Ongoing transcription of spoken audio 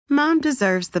Mom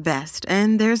deserves the best,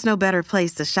 and there's no better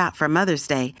place to shop for Mother's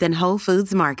Day than Whole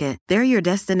Foods Market. They're your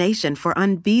destination for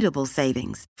unbeatable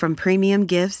savings, from premium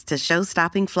gifts to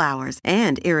show-stopping flowers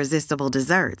and irresistible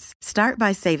desserts. Start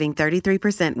by saving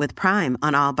 33% with Prime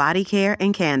on all body care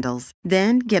and candles.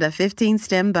 Then get a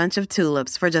 15-stem bunch of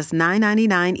tulips for just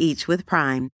 $9.99 each with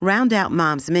Prime. Round out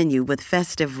Mom's menu with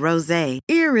festive rosé,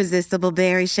 irresistible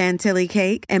berry chantilly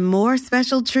cake, and more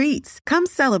special treats. Come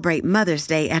celebrate Mother's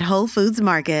Day at Whole Foods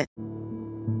Market.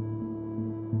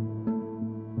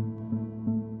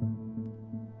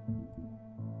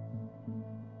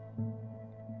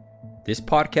 This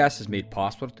podcast is made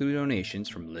possible through donations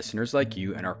from listeners like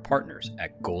you and our partners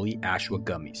at Goalie Ashwa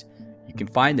Gummies. You can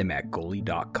find them at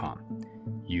goalie.com.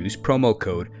 Use promo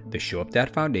code The Show Up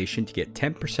Dad Foundation to get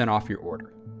 10% off your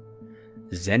order.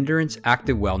 Zenderance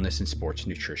Active Wellness and Sports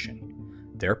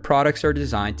Nutrition. Their products are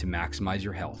designed to maximize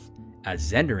your health.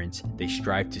 As Zenderance, they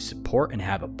strive to support and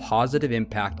have a positive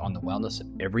impact on the wellness of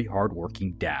every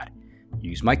hardworking dad.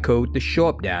 Use my code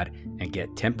TheShowUpDad and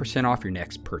get 10% off your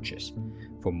next purchase.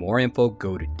 For more info,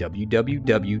 go to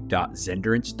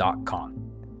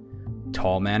www.zenderance.com.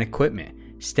 Tall Man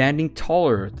Equipment, standing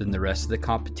taller than the rest of the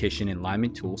competition in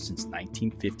lineman tools since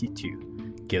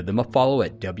 1952. Give them a follow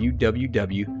at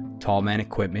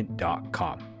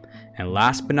www.tallmanequipment.com. And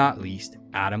last but not least,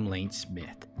 Adam Lane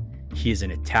Smith. He is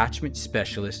an attachment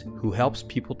specialist who helps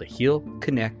people to heal,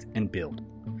 connect, and build.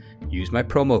 Use my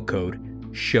promo code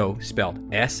SHOW, spelled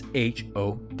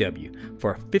S-H-O-W,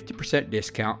 for a 50%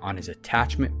 discount on his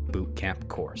attachment bootcamp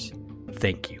course.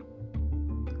 Thank you.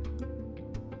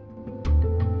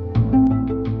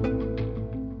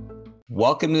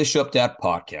 Welcome to the Show Up Dad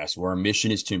podcast, where our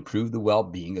mission is to improve the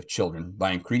well-being of children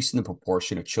by increasing the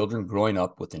proportion of children growing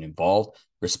up with an involved,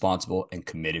 responsible, and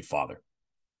committed father.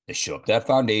 The Show Up Dad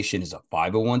Foundation is a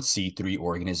 501c3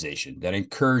 organization that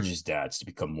encourages dads to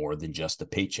become more than just a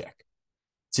paycheck.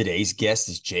 Today's guest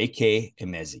is JK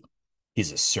Emezi.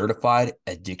 He's a certified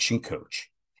addiction coach,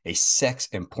 a sex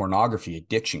and pornography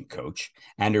addiction coach,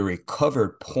 and a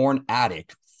recovered porn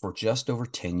addict for just over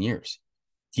 10 years.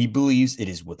 He believes it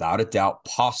is without a doubt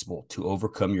possible to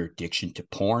overcome your addiction to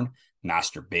porn,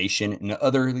 masturbation, and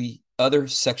other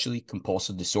sexually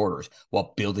compulsive disorders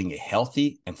while building a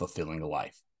healthy and fulfilling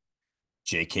life.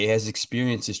 JK has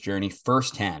experienced this journey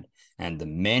firsthand, and the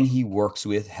men he works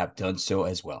with have done so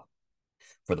as well.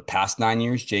 For the past 9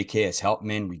 years, JK has helped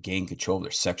men regain control of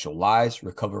their sexual lives,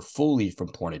 recover fully from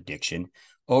porn addiction,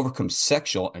 overcome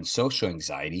sexual and social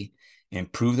anxiety,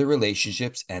 improve their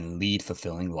relationships, and lead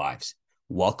fulfilling lives.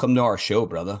 Welcome to our show,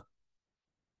 brother.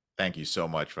 Thank you so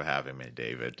much for having me,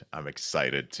 David. I'm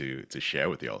excited to share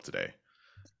with you all today.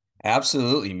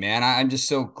 Absolutely, man. I'm just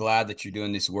so glad that you're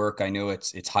doing this work. I know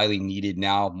it's highly needed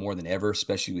now more than ever,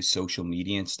 especially with social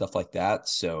media and stuff like that.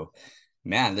 So,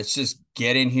 man, let's just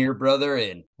get in here, brother,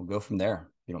 and we'll go from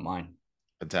there, if you don't mind.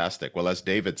 Fantastic. Well, as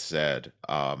David said,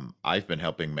 I've been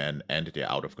helping men end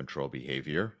their out-of-control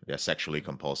behavior, their sexually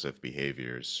compulsive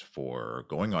behaviors, for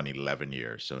going on 11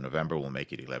 years. So November will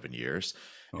make it 11 years.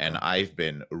 Okay. And I've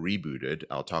been rebooted.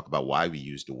 I'll talk about why we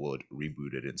use the word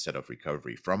rebooted instead of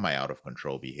recovery from my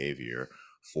out-of-control behavior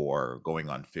for going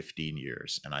on 15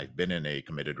 years. And I've been in a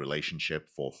committed relationship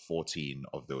for 14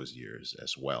 of those years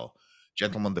as well.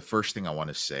 Gentlemen, the first thing I want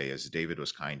to say is David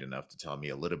was kind enough to tell me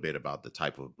a little bit about the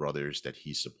type of brothers that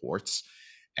he supports.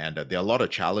 And there are a lot of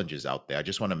challenges out there. I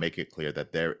just want to make it clear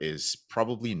that there is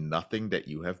probably nothing that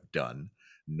you have done,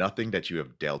 nothing that you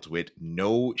have dealt with,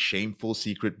 no shameful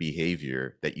secret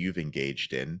behavior that you've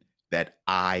engaged in that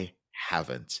I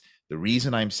haven't. The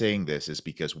reason I'm saying this is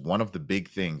because one of the big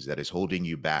things that is holding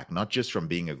you back, not just from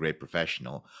being a great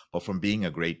professional, but from being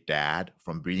a great dad,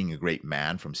 from being a great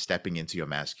man, from stepping into your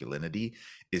masculinity,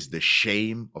 is the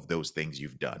shame of those things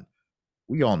you've done.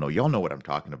 Y'all know what I'm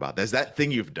talking about. There's that thing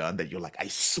you've done that you're like, I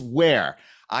swear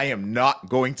I am not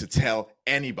going to tell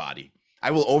anybody.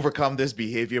 I will overcome this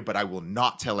behavior, but I will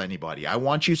not tell anybody. I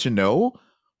want you to know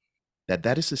that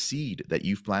that is a seed that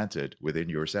you've planted within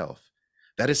yourself.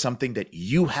 That is something that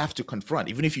you have to confront,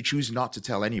 even if you choose not to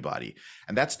tell anybody.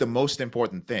 And that's the most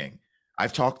important thing.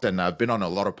 I've talked and I've been on a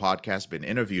lot of podcasts, been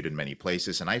interviewed in many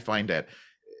places, and I find that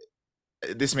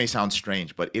this may sound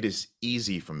strange, but it is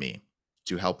easy for me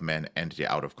to help men end their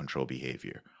out of control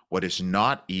behavior. What is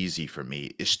not easy for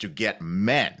me is to get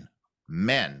men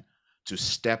to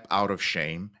step out of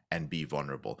shame and be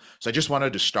vulnerable. So I just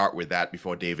wanted to start with that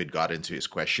before David got into his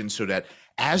question, so that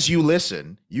as you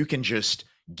listen, you can just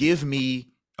give me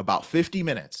about 50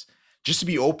 minutes just to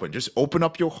be open. Just open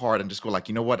up your heart and just go like,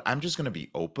 you know what? I'm just going to be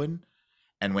open.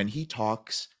 And when he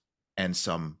talks and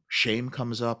some shame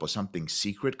comes up or something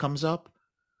secret comes up,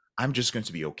 I'm just going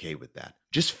to be okay with that.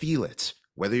 Just feel it.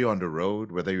 Whether you're on the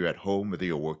road, whether you're at home, whether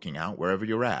you're working out, wherever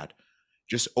you're at,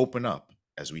 just open up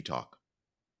as we talk.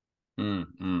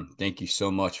 Thank you so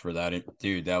much for that,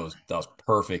 dude. That was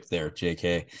perfect there,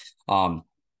 JK.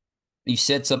 You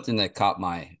said something that caught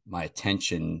my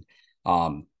attention,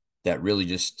 that really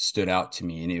just stood out to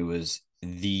me, and it was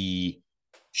the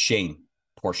shame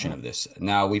portion Mm, of this.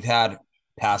 Now, we've had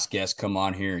past guests come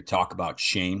on here and talk about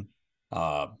shame.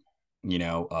 Uh,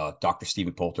 Dr.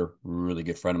 Stephen Poulter, really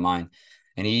good friend of mine,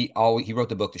 and he wrote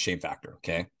the book The Shame Factor.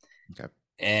 Okay, okay.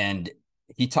 and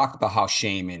he talked about how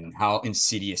shame and how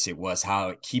insidious it was, how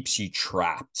it keeps you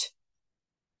trapped,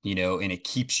 and it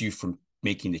keeps you from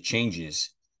making the changes.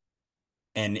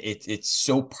 And it's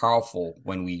so powerful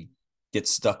when we get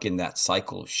stuck in that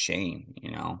cycle of shame.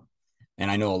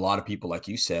 And I know a lot of people, like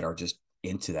you said, are just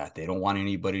into that. They don't want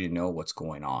anybody to know what's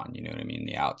going on, you know what I mean,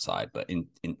 the outside, but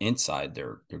inside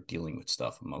they're dealing with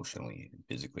stuff emotionally,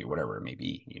 physically, whatever it may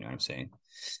be, you know what I'm saying?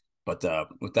 But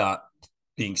with that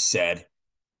being said,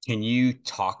 can you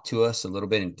talk to us a little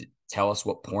bit and tell us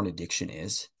what porn addiction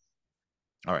is?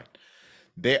 All right.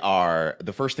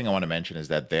 The first thing I want to mention is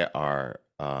that there are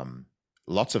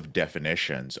lots of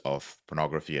definitions of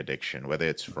pornography addiction, whether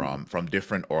it's from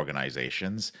different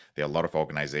organizations. There are a lot of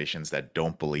organizations that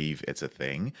don't believe it's a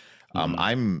thing. Mm-hmm.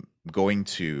 I'm going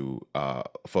to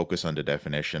focus on the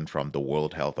definition from the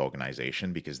World Health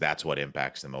Organization because that's what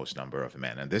impacts the most number of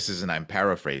men. And I'm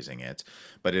paraphrasing it,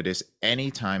 but it is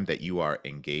any time that you are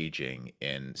engaging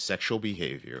in sexual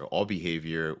behavior or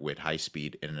behavior with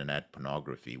high-speed internet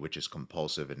pornography, which is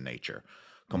compulsive in nature.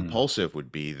 Compulsive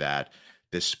would be that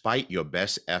despite your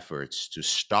best efforts to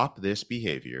stop this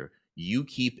behavior, you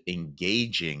keep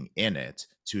engaging in it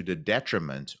to the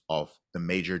detriment of the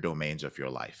major domains of your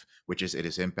life, which is it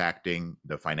is impacting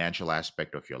the financial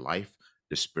aspect of your life,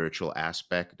 the spiritual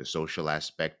aspect, the social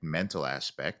aspect, mental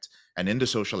aspect. And in the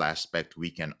social aspect,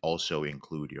 we can also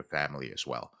include your family as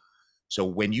well. So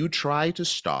when you try to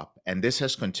stop, and this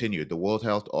has continued, the World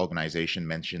Health Organization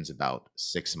mentions about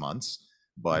 6 months,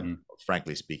 but Mm-hmm.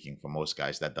 frankly speaking, for most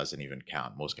guys, that doesn't even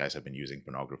count. Most guys have been using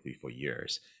pornography for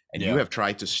years. And you Yeah. have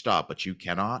tried to stop, but you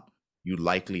cannot. You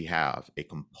likely have a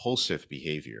compulsive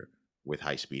behavior with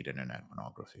high speed internet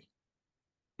pornography.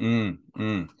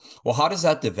 Well, how does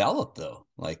that develop though?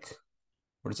 Like,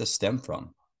 where does it stem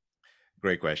from?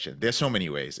 Great question. There's so many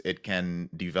ways. It can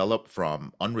develop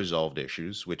from unresolved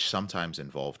issues, which sometimes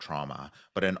involve trauma,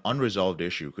 but an unresolved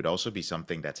issue could also be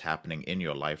something that's happening in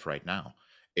your life right now.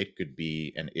 It could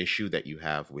be an issue that you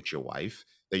have with your wife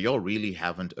that y'all really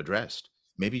haven't addressed.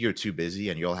 Maybe you're too busy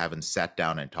and y'all haven't sat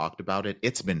down and talked about it.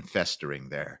 It's been festering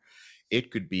there. It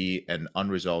could be an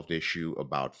unresolved issue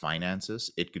about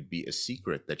finances. It could be a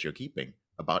secret that you're keeping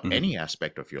about Mm-hmm. any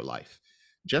aspect of your life.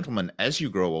 Gentlemen, as you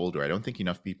grow older, I don't think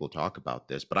enough people talk about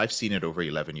this, but I've seen it over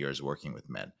 11 years working with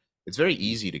men. It's very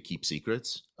easy to keep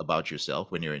secrets about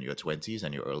yourself when you're in your 20s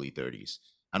and your early 30s.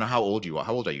 I know how old you are.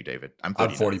 How old are you, David? I'm I'm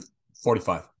 39. 40,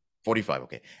 45. 45.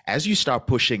 Okay. As you start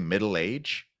pushing middle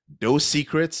age, those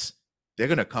secrets, they're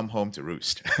going to come home to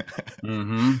roost.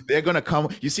 Mm-hmm. They're going to come.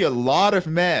 You see a lot of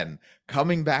men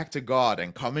coming back to God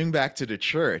and coming back to the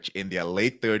church in their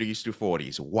late 30s to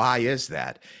 40s. Why is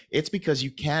that? It's because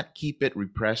you can't keep it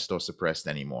repressed or suppressed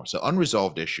anymore. So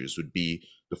unresolved issues would be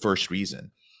the first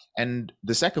reason. And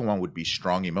the second one would be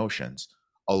strong emotions.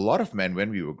 A lot of men, when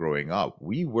we were growing up,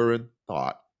 we weren't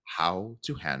taught how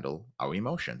to handle our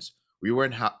emotions. We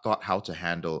weren't taught how to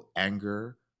handle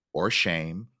anger or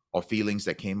shame or feelings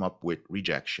that came up with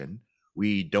rejection.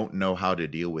 We don't know how to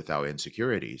deal with our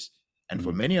insecurities. And for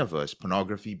Mm-hmm. many of us,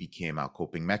 pornography became our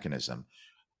coping mechanism.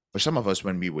 For some of us,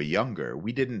 when we were younger,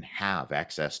 we didn't have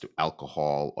access to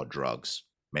alcohol or drugs.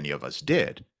 Many of us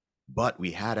did, but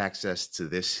we had access to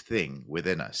this thing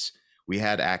within us. We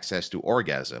had access to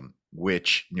orgasm,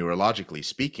 which neurologically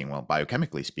speaking, well,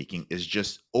 biochemically speaking, is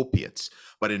just opiates,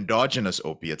 but endogenous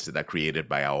opiates that are created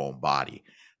by our own body.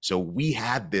 So we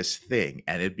had this thing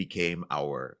and it became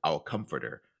our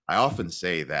comforter. I often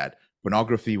say that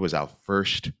pornography was our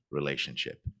first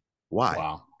relationship. Why?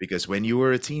 Wow. Because when you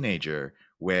were a teenager,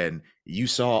 when you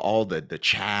saw all the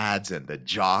chads and the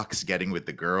jocks getting with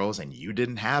the girls and you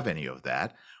didn't have any of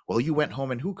that, well, you went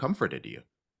home and who comforted you?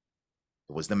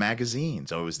 It was the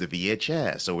magazines, or it was the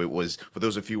VHS, so it was, for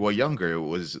those of you who are younger, it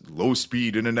was low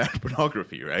speed internet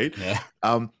pornography, right? Yeah.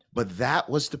 But that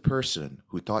was the person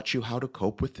who taught you how to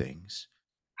cope with things,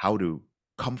 how to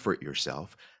comfort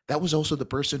yourself. That was also the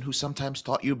person who sometimes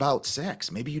taught you about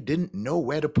sex. Maybe you didn't know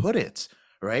where to put it,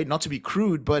 right? Not to be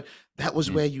crude, but that was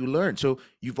Mm-hmm. where you learned. So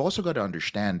you've also got to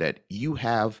understand that you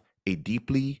have a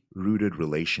deeply rooted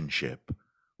relationship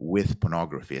with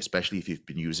pornography, especially if you've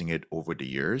been using it over the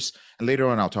years. And later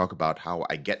on, I'll talk about how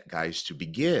I get guys to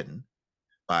begin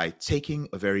by taking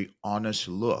a very honest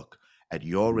look at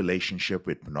your relationship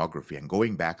with pornography and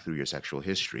going back through your sexual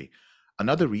history.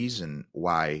 Another reason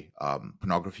why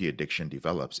pornography addiction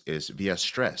develops is via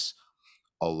stress.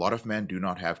 A lot of men do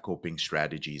not have coping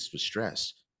strategies for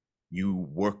stress. You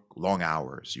work long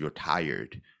hours, you're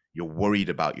tired, you're worried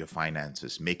about your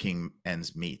finances, making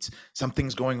ends meet.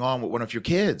 Something's going on with one of your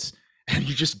kids, and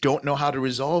you just don't know how to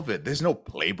resolve it. There's no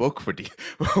playbook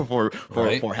for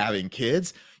Right. for having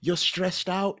kids. You're stressed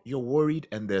out, you're worried,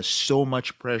 and there's so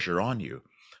much pressure on you.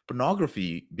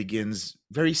 Pornography begins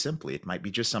very simply. It might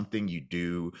be just something you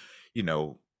do, you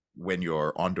know, when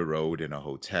you're on the road in a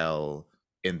hotel,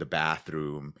 in the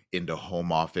bathroom, in the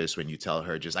home office, when you tell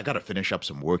her, just, I got to finish up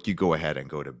some work, you go ahead and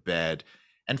go to bed.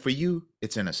 And for you,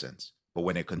 it's innocence. But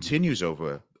when it continues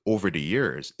over the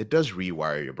years, it does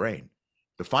rewire your brain.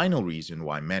 The final reason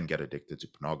why men get addicted to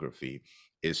pornography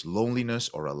is loneliness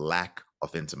or a lack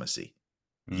of intimacy.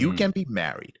 You Mm. can be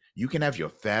married. You can have your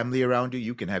family around you.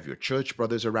 You can have your church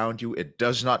brothers around you. It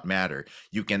does not matter.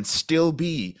 You can still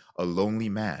be a lonely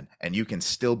man and you can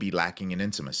still be lacking in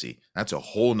intimacy. That's a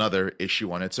whole nother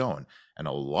issue on its own. And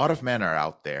a lot of men are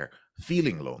out there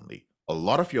feeling lonely. A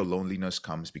lot of your loneliness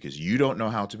comes because you don't know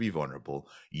how to be vulnerable.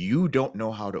 You don't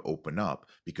know how to open up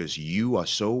because you are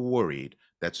so worried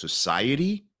that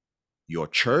society, your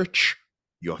church,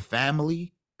 your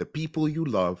family, the people you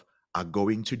love are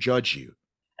going to judge you.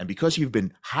 And because you've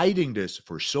been hiding this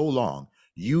for so long,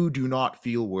 you do not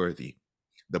feel worthy.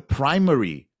 The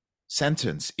primary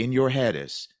sentence in your head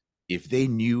is, if they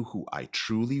knew who I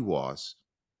truly was,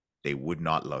 they would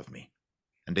not love me.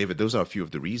 And David, those are a few of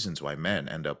the reasons why men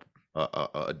end up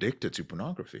addicted to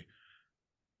pornography.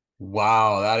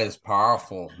 Wow, that is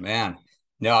powerful, man.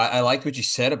 No, I like what you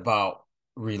said about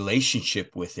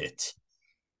relationship with it.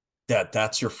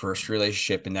 That's your first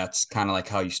relationship, and that's kind of like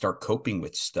how you start coping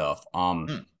with stuff.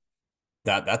 Mm,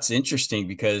 That's interesting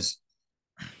because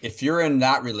if you're in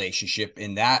that relationship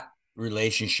and that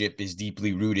relationship is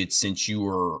deeply rooted since you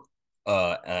were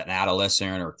an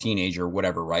adolescent or teenager or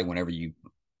whatever, right? Whenever you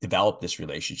develop this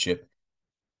relationship,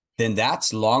 then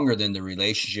that's longer than the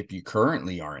relationship you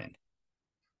currently are in.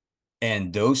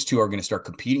 And those two are going to start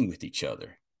competing with each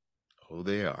other. oh,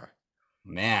 they are.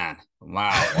 Man,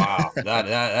 wow.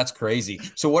 That's crazy.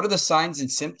 So what are the signs and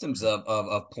symptoms of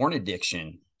porn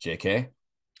addiction, JK?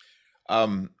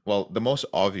 Well, the most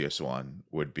obvious one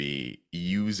would be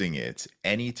using it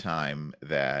anytime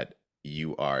that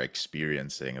you are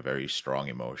experiencing a very strong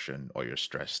emotion or you're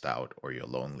stressed out or you're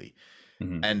lonely.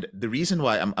 Mm-hmm. And the reason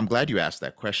why I'm glad you asked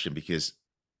that question because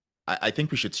I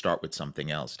think we should start with something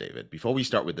else, David. Before we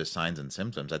start with the signs and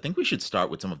symptoms, I think we should start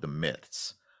with some of the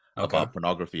myths Okay. about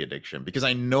pornography addiction because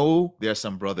I know there are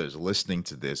some brothers listening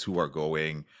to this who are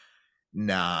going,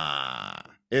 nah,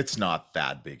 it's not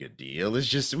that big a deal. It's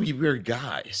just we're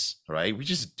guys, right? We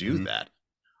just do Mm-hmm. that.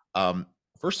 Um,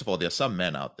 First of all, there's some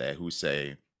men out there who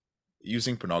say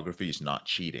using pornography is not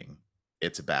cheating.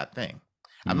 It's a bad thing.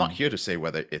 I'm not Mm-hmm. here to say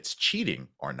whether it's cheating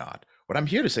or not. What I'm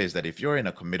here to say is that if you're in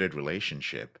a committed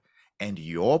relationship and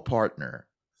your partner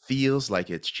feels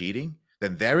like it's cheating,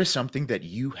 then there is something that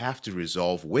you have to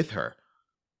resolve with her,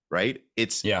 right?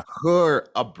 It's Yeah. her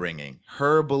upbringing,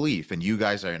 her belief, and you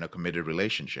guys are in a committed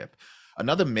relationship.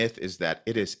 Another myth is that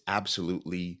it is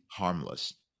absolutely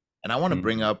harmless. And I want to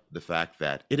bring Mm-hmm. up the fact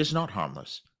that it is not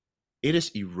harmless. It is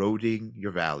eroding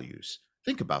your values.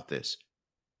 Think about this.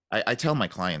 I tell my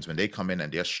clients when they come in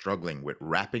and they're struggling with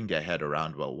wrapping their head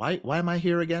around, well, why am I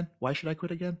here again? Why should I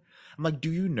quit again? I'm like, do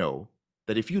you know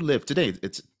that if you live today,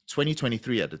 it's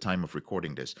 2023 at the time of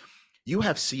recording this, you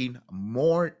have seen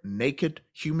more naked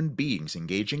human beings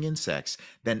engaging in sex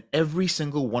than every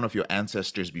single one of your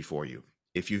ancestors before you,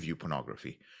 if you view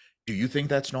pornography. Do you think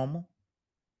that's normal?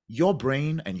 Your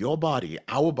brain and your body,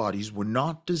 our bodies were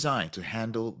not designed to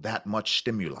handle that much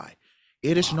stimuli.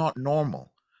 It is Wow. not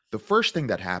normal. The first thing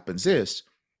that happens is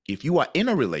if you are in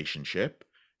a relationship,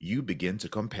 you begin to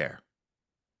compare.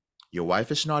 Your wife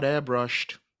is not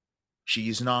airbrushed. She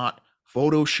is not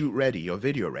photo shoot ready or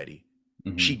video ready.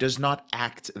 She Mm-hmm. does not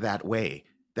act that way.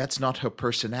 That's not her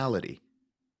personality.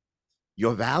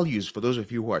 Your values, for those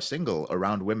of you who are single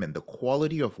around women, the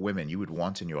quality of women you would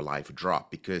want in your life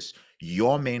drop because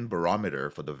your main barometer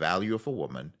for the value of a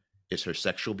woman is her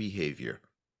sexual behavior,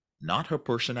 not her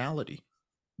personality,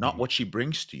 not Mm-hmm. what she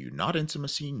brings to you, not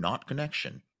intimacy, not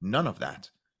connection, none of that.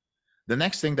 The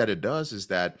next thing that it does is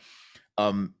that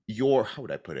your, how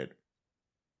would I put it,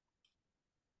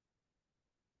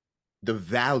 the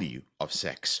value of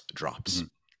sex drops.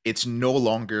 It's no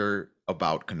longer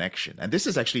about connection. And this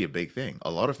is actually a big thing.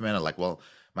 A lot of men are like, well,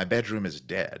 my bedroom is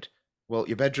dead. Well,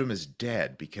 your bedroom is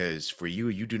dead because for you,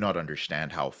 you do not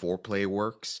understand how foreplay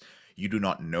works. You do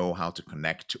not know how to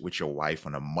connect with your wife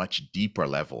on a much deeper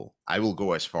level. I will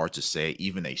go as far to say,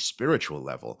 even a spiritual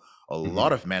level. A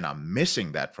lot Mhm. of men are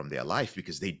missing that from their life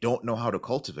because they don't know how to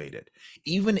cultivate it.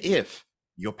 Even if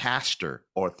your pastor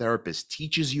or therapist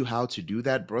teaches you how to do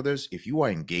that, brothers, if you are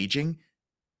engaging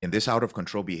in this out of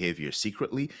control behavior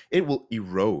secretly, it will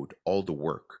erode all the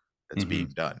work that's being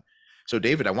Mhm. done. So,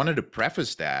 David, I wanted to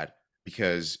preface that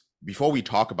because before we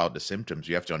talk about the symptoms,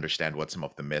 you have to understand what some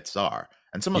of the myths are.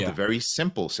 And some of the Yeah. very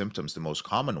simple symptoms, the most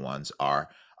common ones are,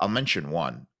 I'll mention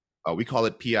one. We call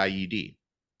it PIED.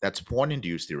 That's porn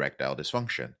induced erectile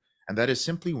dysfunction. And that is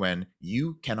simply when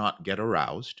you cannot get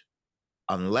aroused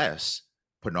unless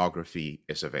pornography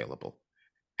is available.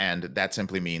 And that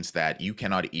simply means that you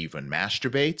cannot even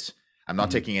masturbate. I'm not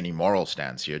Mhm. taking any moral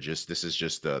stance here, just this is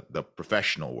just the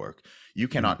professional work. You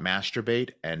Mhm. cannot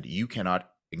masturbate and you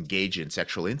cannot engage in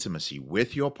sexual intimacy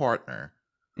with your partner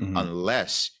Mhm.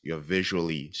 unless you're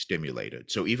visually stimulated.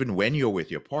 So even when you're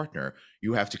with your partner,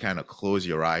 you have to kind of close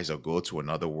your eyes or go to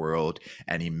another world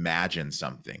and imagine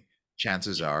something.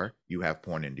 Chances are you have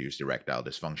porn induced erectile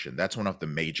dysfunction. That's one of the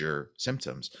major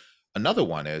symptoms. Another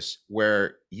one is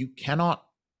where you cannot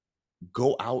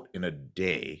go out in a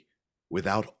day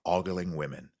without ogling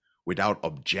women, without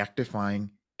objectifying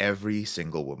every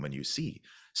single woman you see.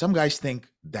 Some guys think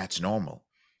that's normal.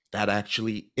 That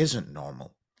actually isn't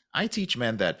normal. I teach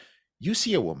men that you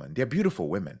see a woman, they're beautiful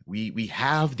women. We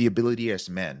have the ability as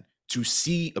men to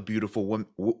see a beautiful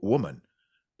woman,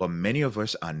 but many of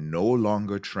us are no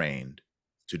longer trained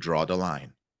to draw the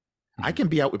line. I Mhm. can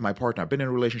be out with my partner. I've been in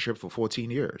a relationship for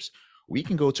 14 years. We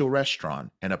can go to a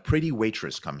restaurant and a pretty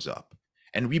waitress comes up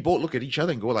and we both look at each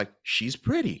other and go like, she's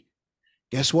pretty.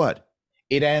 Guess what?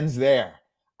 It ends there.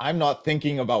 I'm not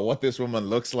thinking about what this woman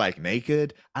looks like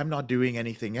naked. I'm not doing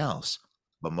anything else.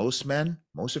 But most men,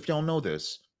 most of y'all know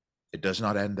this, it does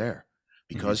not end there. Mhm.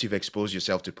 Because you've exposed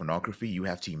yourself to pornography, you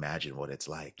have to imagine what it's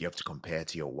like. You have to compare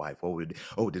to your wife.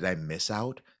 Did I miss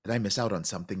out? Did I miss out on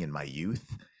something in my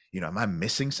youth? Am I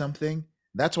missing something?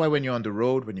 That's why when you're on the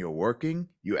road, when you're working,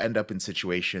 you end up in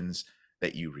situations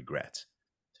that you regret.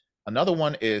 Another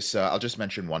one is I'll just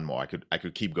mention one more. I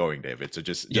could keep going, David. So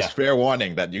just Yeah. fair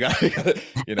warning that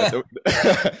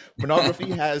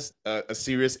pornography has a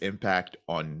serious impact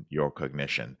on your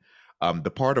cognition.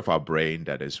 The part of our brain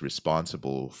that is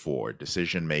responsible for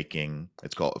decision making,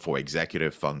 it's called for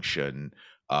executive function,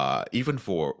 even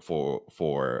for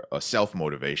self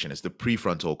motivation, is the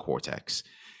prefrontal cortex.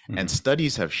 And Mhm.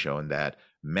 studies have shown that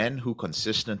men who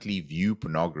consistently view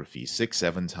pornography 6,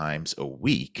 7 times a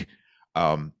week,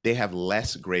 they have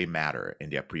less gray matter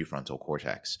in their prefrontal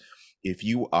cortex. If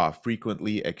you are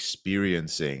frequently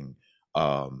experiencing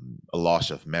a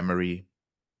loss of memory,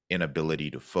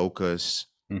 inability to focus,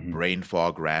 Mhm. brain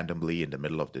fog randomly in the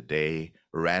middle of the day,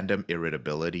 random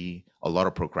irritability, a lot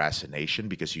of procrastination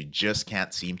because you just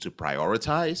can't seem to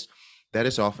prioritize, that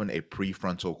is often a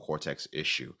prefrontal cortex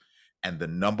issue. And the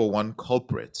number one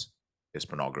culprit is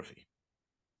pornography.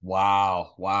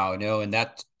 Wow. Wow. No, and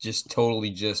that just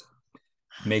totally just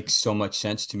makes so much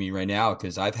sense to me right now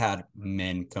because I've had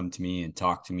men come to me and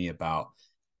talk to me about,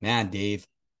 man, Dave,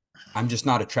 I'm just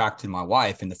not attracted to my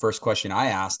wife. And the first question I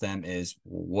ask them is,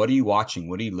 what are you watching?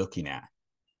 What are you looking at?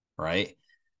 Right.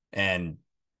 And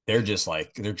they're just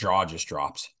like, their jaw just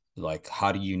drops. Like,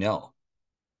 how do you know?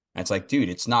 And it's like, dude,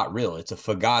 it's not real. It's a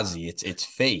fugazi. It's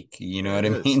fake. You know It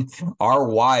what I is. mean? Our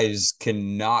wives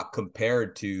cannot compare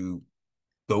to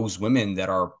those women that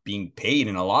are being paid.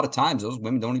 And a lot of times those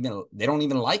women don't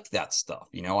even like that stuff.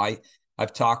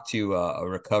 I've talked to a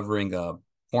recovering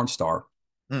porn star,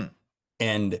 Mm,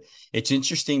 and it's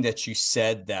interesting that you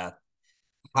said that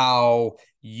how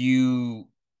you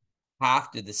have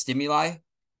the stimuli,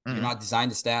 you're mhm. not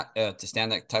designed to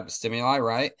stand that type of stimuli,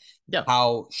 right? Yeah.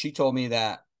 How she told me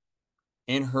that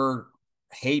in her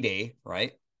heyday,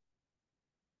 right,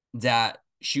 that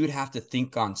she would have to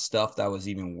think on stuff that was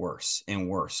even worse and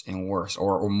worse and worse,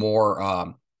 or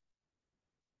more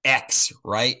X,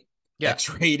 right? Yeah. X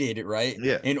rated, right?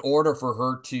 Yeah. In order for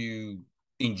her to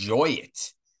enjoy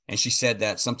it. And she said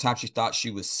that sometimes she thought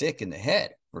she was sick in the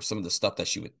head for some of the stuff that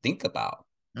she would think about.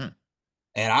 Mm.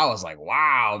 And I was like,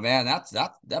 wow, man,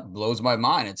 that blows my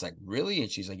mind. It's like, really?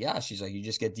 And she's like, yeah. She's like, you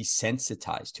just get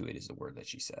desensitized to it, is the word that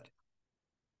she said.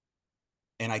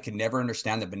 And I could never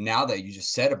understand that. But now that you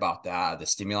just said about that, the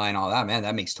stimuli and all that, man,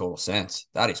 that makes total sense.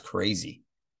 That is crazy.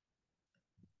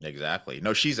 Exactly.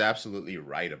 No, she's absolutely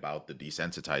right about the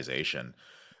desensitization.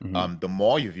 Mm-hmm. The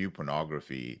more you view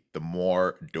pornography, the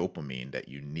more dopamine that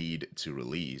you need to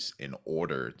release in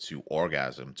order to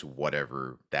orgasm to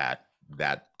whatever that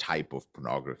type of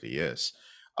pornography is.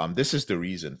 This is the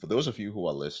reason for those of you who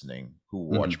are listening who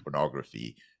watch Mm-hmm.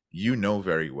 pornography, you know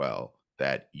very well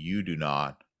that you do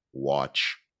not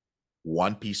watch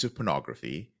one piece of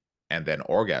pornography and then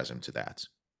orgasm to that.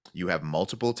 You have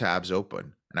multiple tabs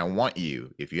open. And I want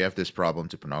you, if you have this problem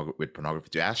with pornography,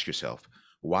 to ask yourself,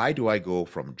 why do I go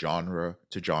from genre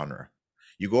to genre?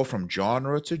 You go from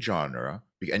genre to genre,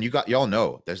 and y'all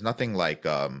know there's nothing like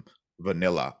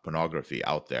vanilla pornography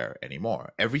out there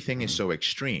anymore. Everything is Mm-hmm. so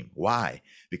extreme. Why?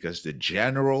 Because the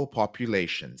general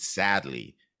population,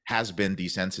 sadly, has been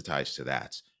desensitized to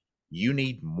that. You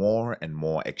need more and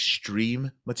more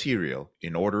extreme material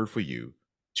in order for you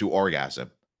to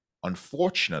orgasm.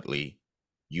 Unfortunately,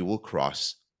 you will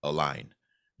cross a line.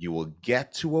 You will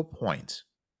get to a point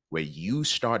where you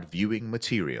start viewing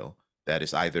material that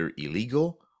is either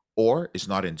illegal or is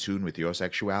not in tune with your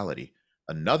sexuality.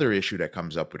 Another issue that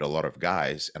comes up with a lot of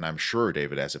guys, and I'm sure,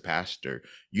 David, as a pastor,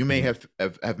 you may Mm-hmm.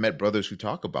 have met brothers who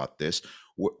talk about this.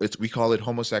 We call it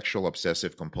homosexual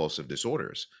obsessive compulsive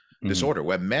Mm-hmm. disorder,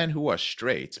 where men who are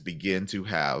straight begin to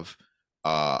have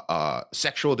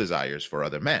sexual desires for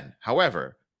other men.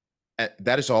 However,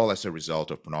 that is all as a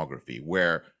result of pornography,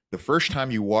 where the first time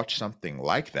you watch something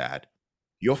like that,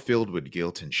 you're filled with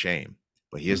guilt and shame.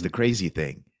 But here's the Mm-hmm. crazy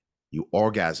thing. You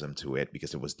orgasm to it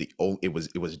because it was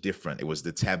different. It was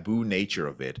the taboo nature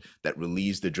of it that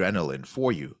released adrenaline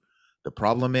for you. The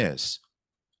problem is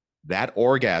that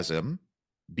orgasm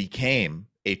became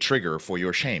a trigger for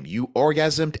your shame. You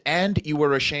orgasmed and you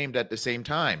were ashamed at the same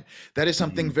time. That is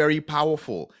something Mm-hmm. very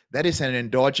powerful. That is an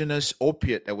endogenous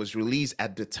opiate that was released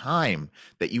at the time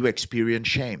that you experience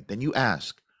shame. Then you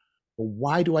ask, well,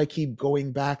 why do I keep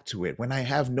going back to it when I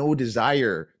have no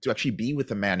desire to actually be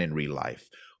with a man in real life?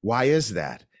 Why is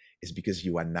that? It's because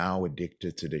you are now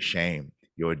addicted to the shame.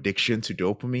 Your addiction to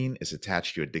dopamine is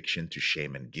attached to your addiction to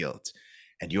shame and guilt.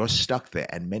 And you're stuck there.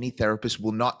 And many therapists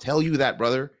will not tell you that,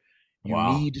 brother. You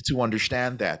Wow. need to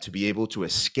understand that to be able to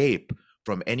escape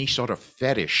from any sort of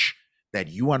fetish that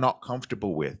you are not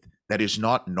comfortable with, that is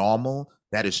not normal,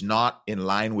 that is not in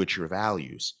line with your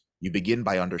values. You begin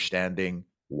by understanding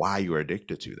why you're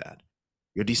addicted to that.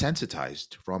 You're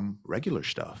desensitized from regular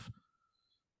stuff.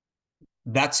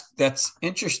 That's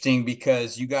interesting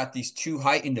because you got these two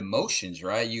heightened emotions,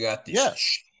 right? You got this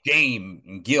Yes. shame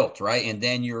and guilt, right? And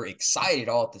then you're excited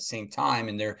all at the same time,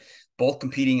 and they're both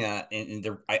competing. And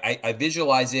they're I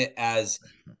visualize it as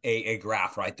a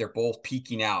graph, right? They're both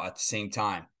peaking out at the same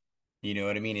time. You know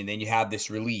what I mean? And then you have this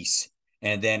release,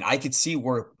 and then I could see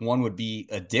where one would be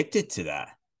addicted to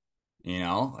that.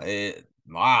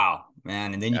 Wow,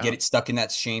 man. And then you get Yeah. it stuck in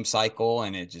that shame cycle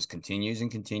and it just continues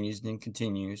and continues and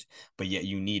continues, but yet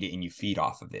you need it and you feed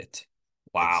off of it.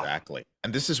 Wow. Exactly.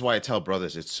 And this is why I tell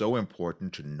brothers it's so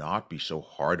important to not be so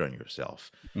hard on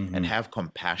yourself and Mm-hmm. have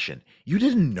compassion. You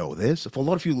didn't know this. For a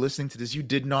lot of you listening to this, you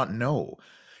did not know.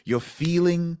 You're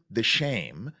feeling the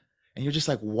shame and you're just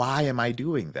like, why am I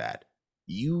doing that?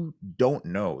 You don't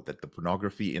know that the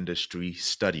pornography industry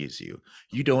studies you.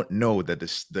 You don't know that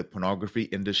the pornography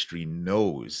industry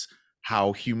knows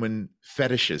how human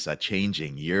fetishes are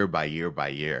changing year by year by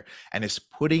year and is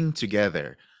putting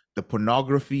together the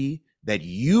pornography that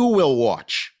you will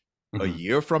watch a Mm-hmm.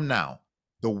 year from now,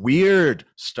 the weird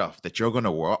stuff that you're going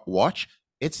to watch,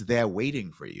 it's there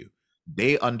waiting for you.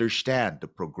 They understand the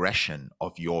progression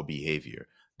of your behavior.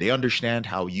 They understand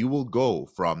how you will go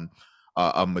from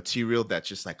a material that's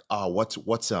just like, oh, what's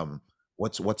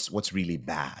really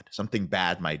bad. Something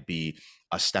bad might be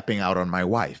stepping out on my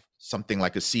wife. Something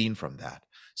like a scene from that.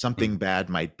 Something bad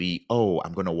might be, oh,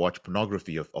 I'm going to watch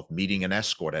pornography of meeting an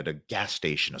escort at a gas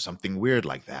station or something weird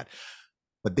like that.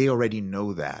 But they already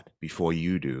know that before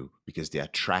you do because they are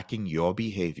tracking your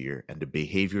behavior and the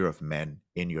behavior of men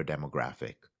in your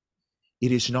demographic.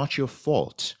 It is not your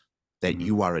fault that Mm-hmm.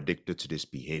 you are addicted to this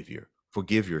behavior.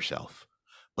 Forgive yourself.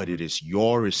 But it is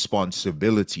your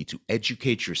responsibility to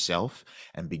educate yourself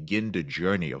and begin the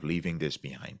journey of leaving this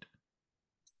behind.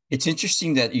 It's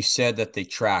interesting that you said that they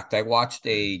tracked. I watched Mm,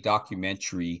 a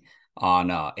documentary on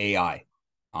AI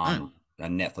mm,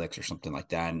 on Netflix or something like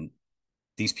that. And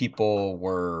these people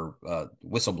were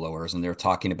whistleblowers and they're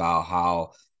talking about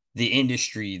how the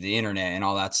industry, the internet, and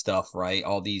all that stuff, right?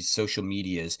 All these social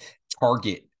medias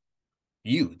target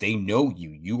you. They know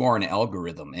you. You are an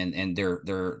algorithm, and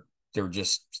they're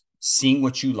just seeing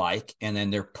what you like, and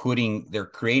then they're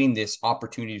creating this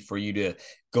opportunity for you to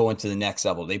go into the next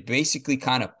level. They basically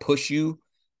kind of push you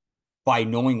by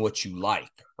knowing what you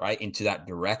like, right, into that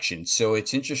direction. So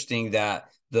it's interesting that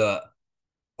the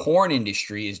porn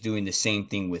industry is doing the same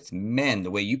thing with men,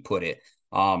 the way you put it.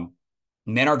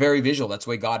 Men are very visual. That's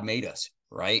the way God made us,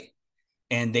 right?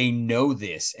 And they know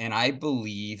this. And I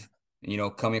believe,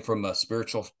 coming from a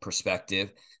spiritual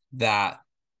perspective, that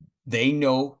they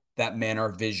know that men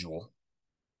are visual.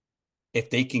 If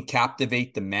they can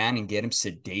captivate the man and get him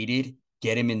sedated,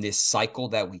 get him in this cycle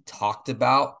that we talked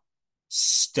about,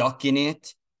 stuck in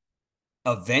it,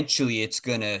 eventually it's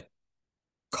going to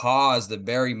cause the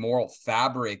very moral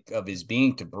fabric of his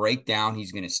being to break down.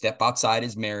 He's going to step outside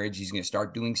his marriage. He's going to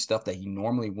start doing stuff that he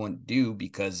normally wouldn't do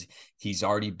because he's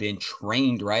already been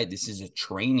trained, right? This is a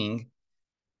training.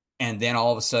 And then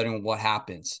all of a sudden, what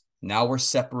happens? Now we're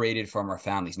separated from our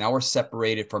families. Now we're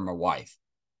separated from our wife.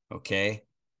 Okay.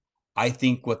 I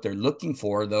think what they're looking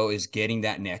for, though, is getting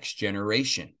that next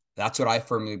generation. That's what I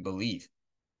firmly believe.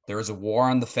 There is a war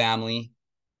on the family,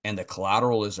 and the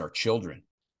collateral is our children.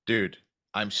 Dude,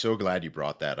 I'm so glad you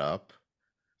brought that up.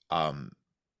 Um,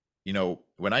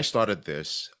 when I started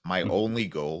this, my only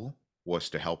goal was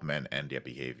to help men end their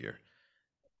behavior.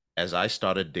 As I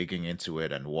started digging into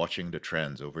it and watching the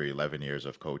trends over 11 years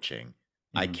of coaching,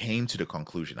 I came to the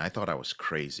conclusion, I thought I was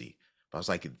crazy. I was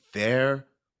like, there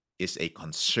is a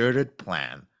concerted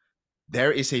plan.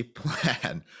 There is a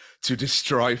plan to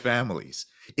destroy families.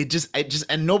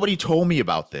 And nobody told me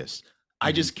about this.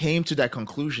 I just came to that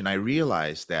conclusion. I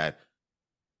realized that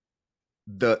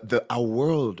our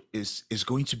world is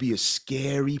going to be a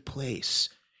scary place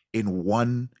in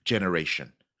one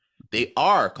generation. They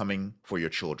are coming for your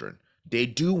children. They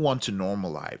do want to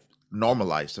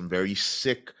normalize some very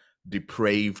sick,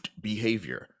 depraved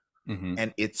behavior.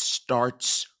 And it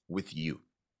starts with you.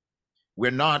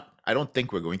 I don't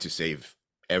think we're going to save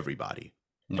everybody,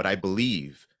 but I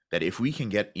believe that if we can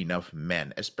get enough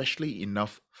men, especially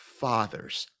enough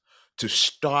fathers, to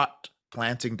start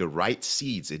planting the right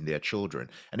seeds in their children.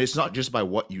 And it's not just by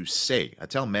what you say. I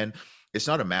tell men, it's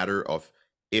not a matter of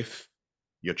if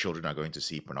your children are going to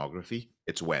see pornography,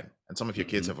 it's when. And some of your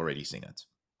kids have already seen it.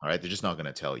 All right. They're just not going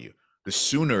to tell you. The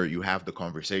sooner you have the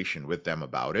conversation with them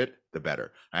about it, the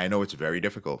better. I know it's very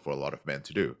difficult for a lot of men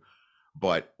to do,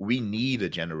 but we need a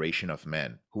generation of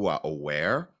men who are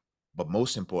aware, but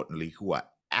most importantly, who are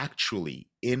actually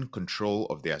in control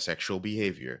of their sexual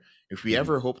behavior. If we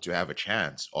ever hope to have a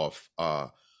chance of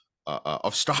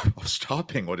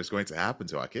stopping what is going to happen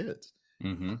to our kids.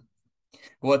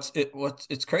 Well,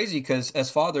 it's crazy because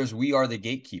as fathers, we are the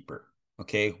gatekeeper.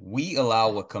 Okay, we allow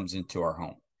what comes into our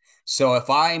home. So if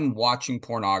I'm watching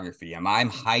pornography, I'm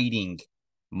hiding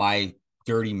my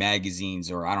dirty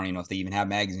magazines, or I don't even know if they even have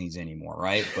magazines anymore,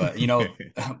 right? But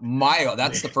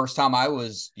that's the first time I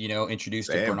was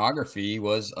introduced to pornography,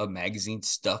 was a magazine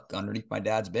stuck underneath my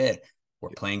dad's bed. We're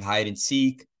playing hide and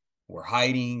seek. We're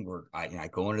hiding. I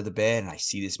go into the bed and I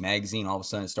see this magazine. All of a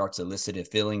sudden, it starts to elicit a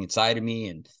feeling inside of me,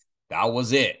 and that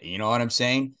was it. You know what I'm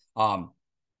saying?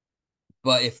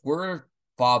 But if we're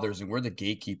fathers and we're the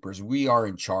gatekeepers, we are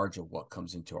in charge of what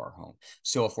comes into our home.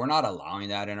 So if we're not allowing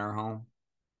that in our home,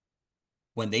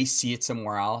 when they see it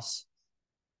somewhere else,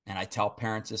 and I tell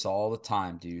parents this all the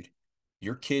time, dude,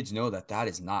 your kids know that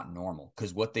is not normal,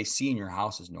 because what they see in your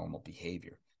house is normal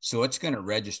behavior. So it's going to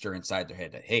register inside their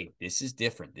head that, hey, this is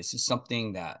different. This is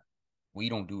something that we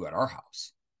don't do at our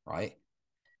house, right?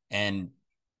 And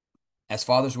as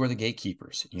fathers, we're the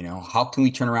gatekeepers. How can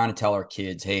we turn around and tell our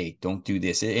kids, hey, don't do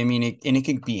this? I mean, it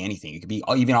could be anything. It could be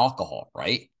even alcohol,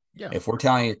 right? Yeah. If we're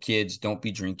telling your kids don't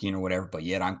be drinking or whatever, but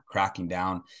yet I'm cracking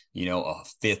down, a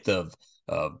fifth of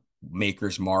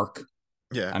Maker's Mark.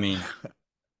 Yeah. I mean,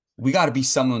 we got to be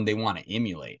someone they want to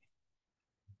emulate.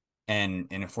 And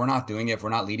if we're not doing it, if we're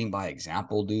not leading by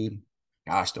example, dude,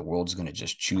 gosh, the world's going to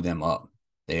just chew them up.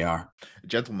 They are.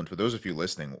 Gentlemen, for those of you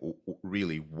listening,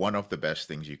 really one of the best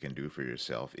things you can do for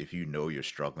yourself, if you know you're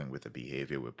struggling with a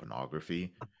behavior with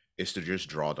pornography, is to just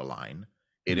draw the line.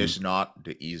 It is not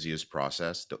the easiest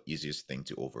process, the easiest thing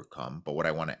to overcome. But what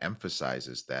I want to emphasize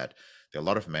is that there are a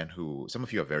lot of men who, some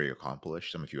of you are very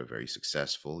accomplished, some of you are very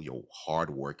successful, you're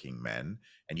hardworking men,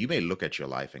 and you may look at your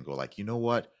life and go like, you know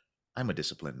what? I'm a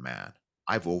disciplined man.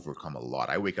 I've overcome a lot.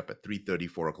 I wake up at 3:30,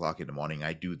 4 o'clock in the morning.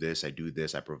 I do this.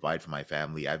 I provide for my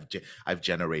family. I've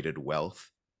generated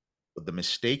wealth. But the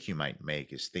mistake you might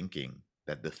make is thinking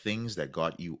that the things that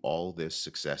got you all this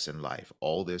success in life,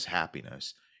 all this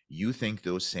happiness, you think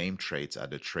those same traits are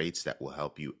the traits that will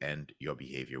help you end your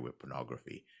behavior with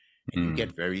pornography. And you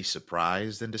get very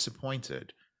surprised and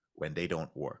disappointed when they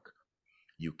don't work.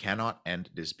 You cannot end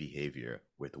this behavior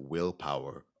with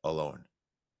willpower alone.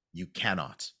 You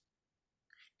cannot.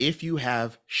 If you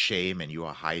have shame and you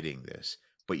are hiding this,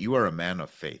 but you are a man of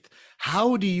faith,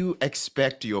 how do you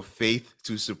expect your faith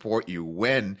to support you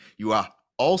when you are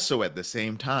also at the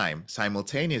same time,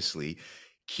 simultaneously,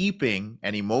 keeping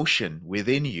an emotion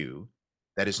within you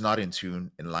that is not in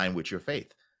tune, in line with your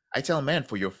faith. I tell men,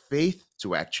 for your faith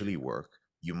to actually work,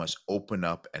 you must open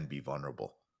up and be vulnerable.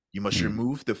 You must Mm.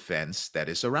 remove the fence that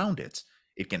is around it.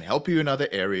 It can help you in other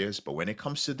areas, but when it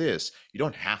comes to this, you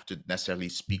don't have to necessarily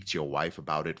speak to your wife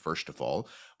about it, first of all,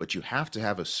 but you have to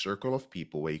have a circle of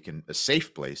people where you can, a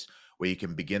safe place where you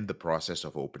can begin the process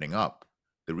of opening up.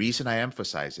 The reason I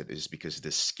emphasize it is because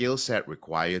the skill set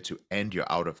required to end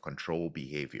your out of control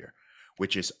behavior,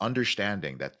 which is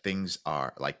understanding that things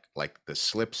are like the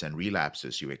slips and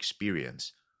relapses you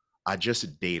experience are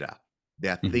just data.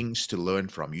 There are Mhm. things to learn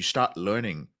from. You start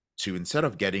learning to, instead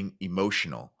of getting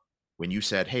emotional when you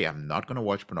said, "Hey, I'm not going to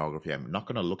watch pornography. I'm not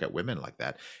going to look at women like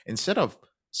that." Instead of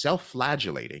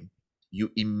self-flagellating,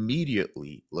 you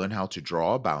immediately learn how to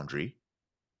draw a boundary,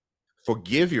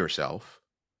 forgive yourself,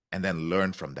 and then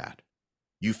learn from that.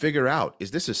 You figure out,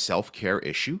 is this a self-care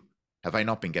issue? Have I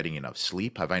not been getting enough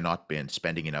sleep? Have I not been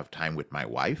spending enough time with my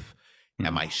wife?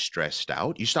 Am Mhm. I stressed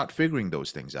out? You start figuring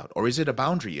those things out. Or is it a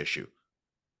boundary issue?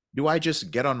 Do I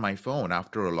just get on my phone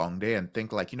after a long day and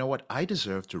think like, you know what, I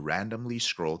deserve to randomly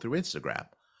scroll through Instagram?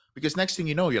 Because next thing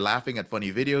you know, you're laughing at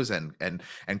funny videos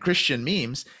and Christian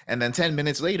memes, and then 10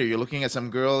 minutes later, you're looking at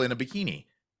some girl in a bikini.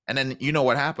 And then you know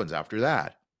what happens after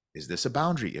that. Is this a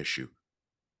boundary issue?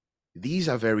 These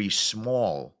are very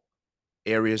small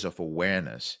areas of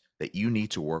awareness that you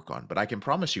need to work on. But I can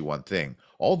promise you one thing: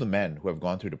 all the men who have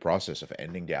gone through the process of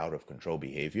ending the out of control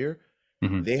behavior,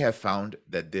 Mhm. they have found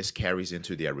that this carries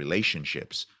into their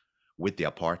relationships with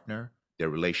their partner, their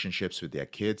relationships with their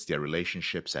kids, their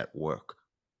relationships at work.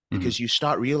 Mhm. Because you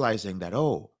start realizing that,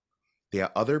 oh, there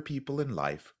are other people in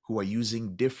life who are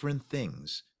using different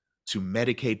things to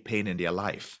medicate pain in their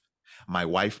life. My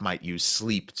wife might use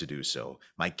sleep to do so.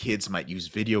 My kids might use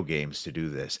video games to do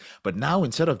this. But now,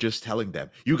 instead of just telling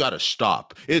them, you got to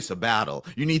stop, it's a battle,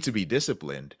 you need to be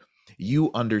disciplined,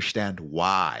 you understand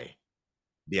why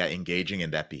they are engaging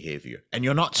in that behavior. And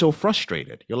you're not so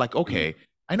frustrated. You're like, Mhm. okay,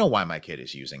 I know why my kid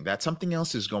is using that. Something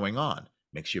else is going on.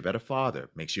 Makes you a better father,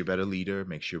 makes you a better leader,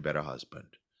 makes you a better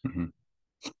husband. Mhm.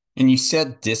 And you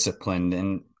said discipline.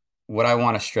 And what I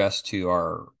want to stress to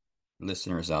our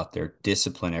listeners out there,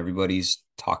 discipline. Everybody's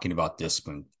talking about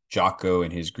discipline. Jocko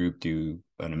and his group do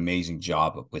an amazing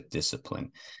job with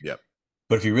discipline. Yep.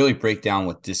 But if you really break down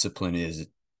what discipline is, it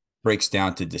breaks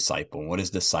down to disciple. What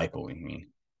does discipling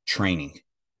mean? Training,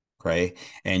 right?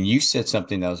 And you said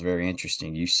something that was very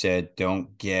interesting. You said,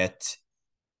 don't get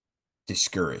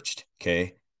discouraged.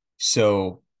 Okay.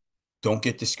 So don't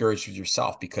get discouraged with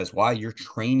yourself, because why? You're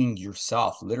training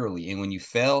yourself literally. And when you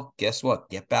fail, guess what?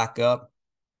 Get back up,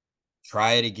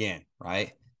 try it again,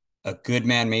 right? A good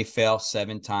man may fail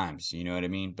 7 times, you know what I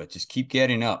mean? But just keep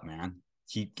getting up, man.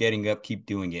 Keep getting up, keep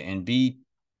doing it. And be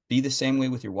the same way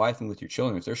with your wife and with your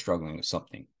children if they're struggling with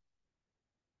something.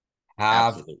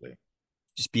 Have Absolutely.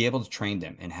 Just be able to train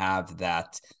them and have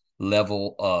that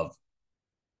level of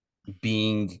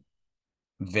being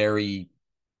very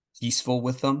peaceful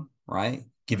with them, right?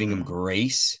 Giving them Mm-hmm.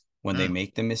 grace when they Mm,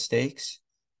 make the mistakes.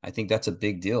 I think that's a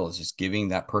big deal, is just giving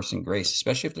that person grace,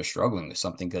 especially if they're struggling with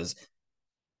something. Because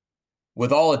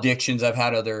with all addictions, I've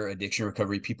had other addiction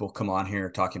recovery people come on here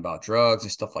talking about drugs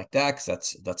and stuff like that,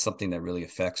 because that's something that really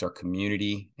affects our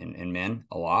community and men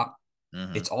a lot.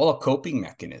 mm-hmm. It's all a coping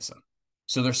mechanism.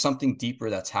 So there's something deeper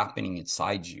that's happening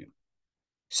inside you.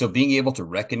 So being able to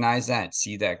recognize that and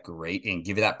see that great and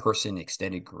give that person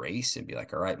extended grace and be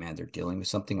like, all right, man, they're dealing with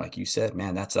something like you said,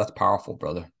 man, that's powerful,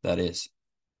 brother. That is.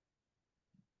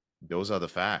 Those are the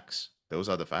facts. Those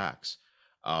are the facts.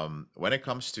 When it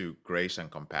comes to grace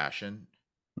and compassion,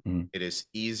 Mhm. it is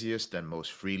easiest and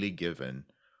most freely given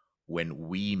when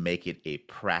we make it a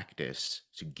practice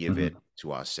to give it Mhm.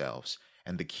 to ourselves.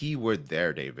 And the key word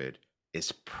there, David,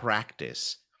 is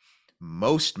practice.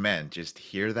 Most men just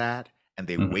hear that and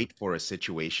they Mhm. wait for a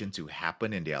situation to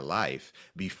happen in their life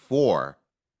before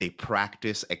they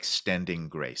practice extending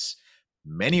grace.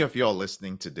 Many of y'all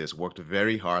listening to this worked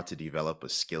very hard to develop a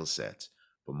skill set,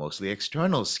 but mostly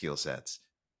external skill sets.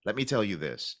 Let me tell you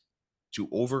this: to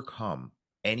overcome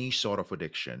any sort of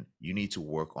addiction, you need to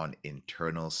work on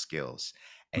internal skills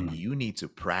and Mhm. you need to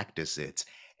practice it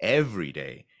every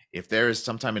day. If there is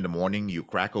sometime in the morning you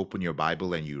crack open your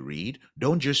Bible and you read,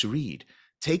 don't just read.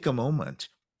 Take a moment.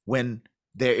 When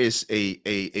there is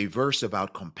a verse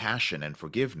about compassion and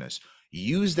forgiveness,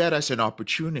 use that as an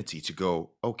opportunity to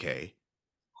go, okay,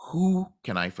 who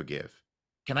can I forgive?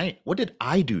 What did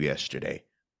I do yesterday?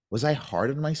 Was I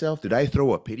hard on myself? Did I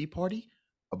throw a pity party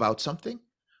about something?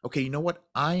 Okay, you know what?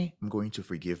 I am going to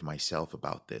forgive myself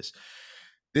about this.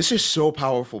 This is so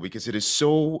powerful because it is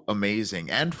so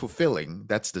amazing and fulfilling.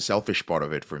 That's the selfish part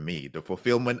of it for me. The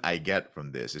fulfillment I get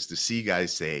from this is to see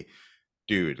guys say,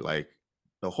 dude, like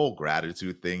the whole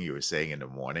gratitude thing you were saying in the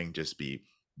morning, just be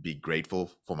grateful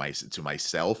for to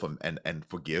myself and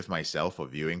forgive myself for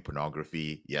viewing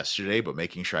pornography yesterday, but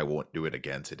making sure I won't do it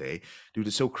again today. Dude,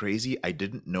 it's so crazy. I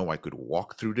didn't know I could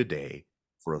walk through the day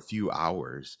for a few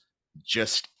hours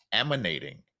just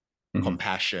emanating Mhm.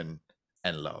 compassion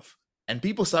and love. And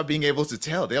people start being able to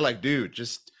tell. They're like, dude,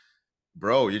 just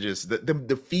bro, you just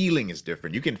the feeling is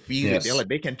different. You can feel it. They're Yes. like,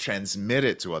 they can transmit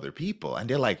it to other people. And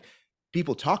they're like,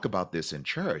 people talk about this in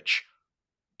church,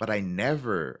 but I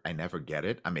never get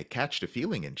it. I may catch the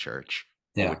feeling in church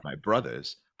or Yeah. with my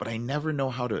brothers, but I never know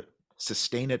how to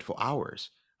sustain it for hours.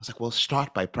 I was like, well,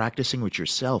 start by practicing with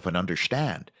yourself and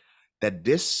understand that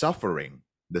this suffering,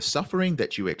 the suffering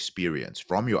that you experience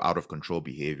from your out of control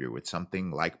behavior with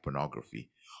something like pornography,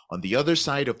 on the other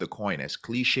side of the coin, as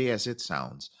cliche as it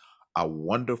sounds, are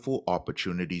wonderful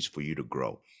opportunities for you to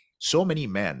grow. So many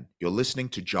men, you're listening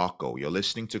to Jocko, you're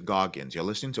listening to Goggins, you're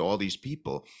listening to all these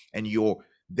people, and you're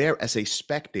there as a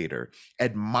spectator,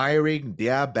 admiring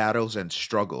their battles and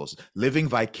struggles, living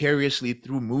vicariously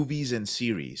through movies and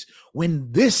series,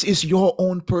 when this is your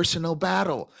own personal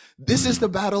battle. This is the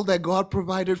battle that God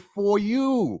provided for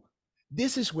you.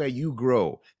 This is where you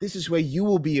grow. This is where you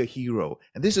will be a hero.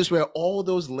 And this is where all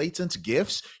those latent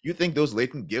gifts, you think those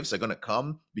latent gifts are going to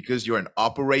come because you're an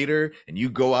operator and you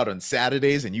go out on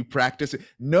Saturdays and you practice it.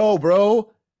 No, bro.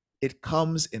 It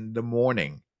comes in the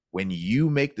morning when you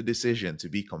make the decision to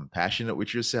be compassionate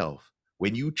with yourself,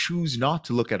 when you choose not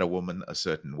to look at a woman a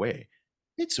certain way.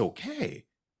 It's okay.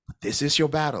 But this is your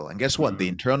battle. And guess what? The Mhm.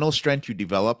 internal strength you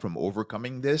develop from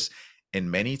overcoming this,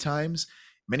 and many times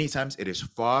it is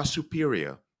far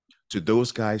superior to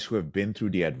those guys who have been through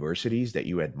the adversities that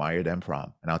you admire them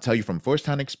from. And I'll tell you from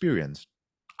firsthand experience,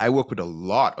 I work with a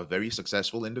lot of very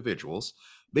successful individuals,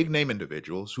 big name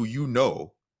individuals who you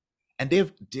know, and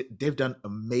they've done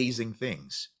amazing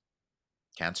things.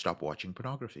 Can't stop watching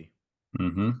pornography.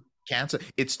 Mhm. Cancer.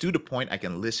 It's to the point I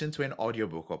can listen to an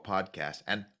audiobook or podcast,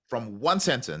 and from one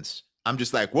sentence, I'm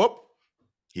just like, whoop,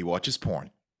 he watches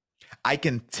porn. I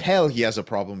can tell he has a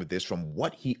problem with this from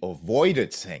what he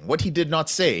avoided saying, what he did not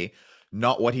say,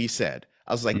 not what he said.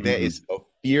 I was like, there is Mhm. a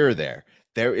fear there.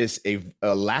 There is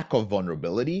a lack of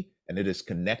vulnerability, and it is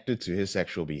connected to his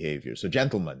sexual behavior. So,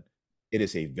 gentlemen, it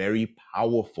is a very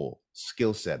powerful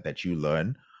skill set that you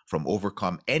learn from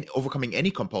overcoming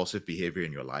any compulsive behavior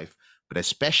in your life, but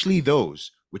especially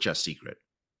those which are secret.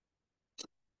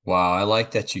 Wow, I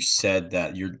like that you said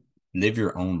that you live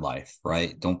your own life,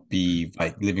 right? Don't Mm, be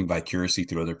living vicariously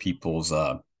through other people's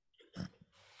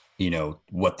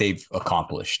what they've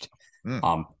accomplished. mm,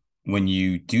 Um, when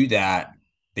you do that,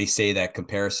 they say that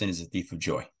comparison is a thief of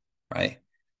joy, right?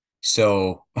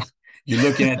 So you're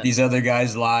looking at these other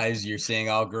guys' lives, you're saying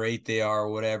how great they are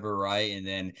or whatever, right? And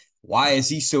then why is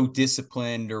he so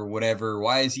disciplined or whatever?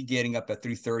 Why is he getting up at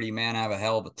 3:30? Man, I have a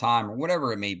hell of a time or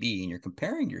whatever it may be. And you're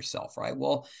comparing yourself, right?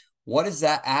 Well, what does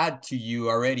that add to you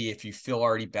already if you feel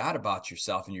already bad about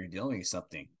yourself and you're dealing with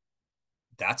something?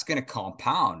 That's going to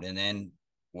compound. And then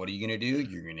what are you going to do?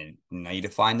 You're going to need to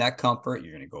find that comfort.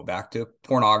 You're going to go back to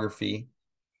pornography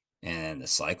and the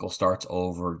cycle starts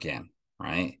over again,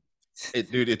 right?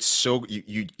 Dude, it's so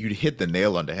you hit the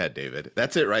nail on the head, David.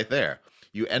 That's it right there.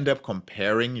 You end up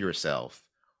comparing yourself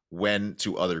when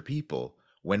to other people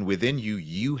when within you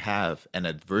you have an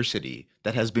adversity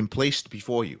that has been placed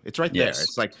before you. It's right there. Yes.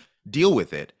 It's like deal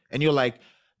with it. And you're like,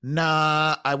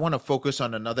 "Nah, I want to focus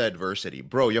on another adversity."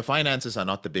 Bro, your finances are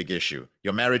not the big issue.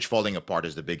 Your marriage falling apart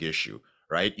is the big issue,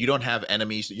 right? You don't have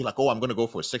enemies. You're like, "Oh, I'm going to go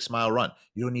for a 6 mile run."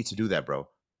 You don't need to do that, bro.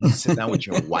 You need to sit down with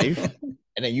your wife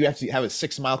and then you have to have a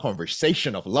 6 mile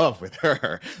conversation of love with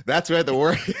her. That's where the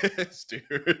work is, dude.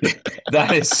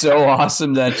 That is so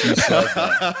awesome that you said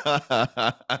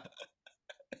that.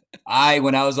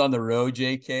 When I was on the road,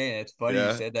 JK, and it's funny you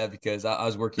Yeah, said that because I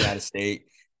was working out of state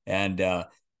and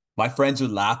my friends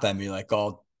would laugh at me like,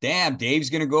 oh, damn,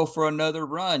 Dave's going to go for another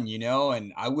run,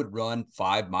 and I would run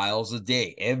 5 miles a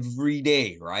day, every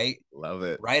day, right? love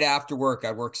it. Right after work,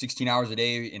 I'd work 16 hours a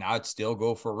day and I'd still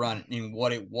go for a run. And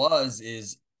what it was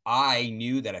is I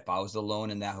knew that if I was alone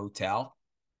in that hotel,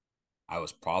 I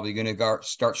was probably going to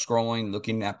start scrolling,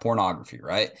 looking at pornography,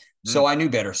 right? Mm, So I knew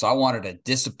better. So I wanted to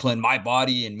discipline my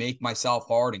body and make myself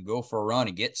hard and go for a run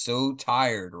and get so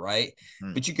tired, right?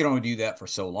 mm. But you can only do that for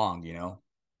so long.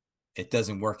 It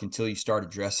doesn't work until you start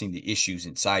addressing the issues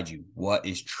inside you. What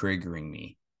is triggering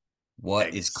me?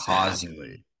 What is causing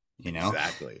Exactly. me?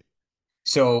 Exactly.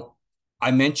 So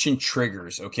I mentioned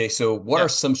triggers. Okay, so what Yeah. are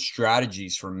some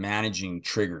strategies for managing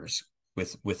triggers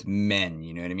with men?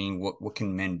 You know what I mean? What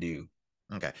can men do?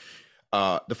 Okay.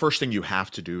 The first thing you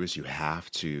have to do is you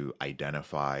have to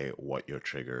identify what your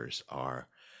triggers are.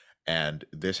 And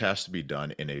this has to be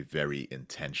done in a very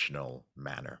intentional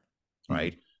manner,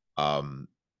 right? Mm-hmm. Um,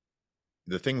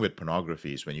 the thing with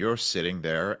pornography is when you're sitting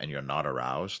there and you're not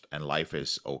aroused and life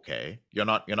is okay, you're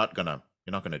not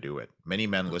gonna do it. Many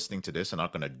men listening to this are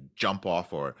not gonna jump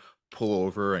off or pull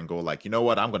over and go like, you know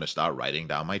what, I'm gonna start writing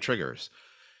down my triggers.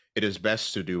 It is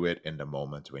best to do it in the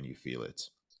moment when you feel it.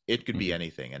 It could be Mm-hmm.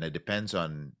 anything, and it depends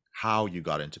on how you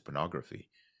got into pornography.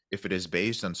 If it is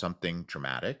based on something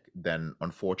traumatic, then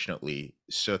unfortunately,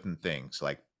 certain things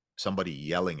like somebody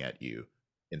yelling at you,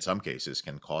 in some cases,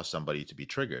 can cause somebody to be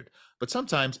triggered. But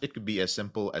sometimes it could be as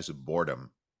simple as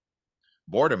boredom.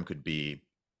 Boredom could be,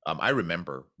 I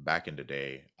remember back in the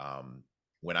day,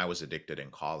 when I was addicted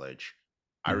in college,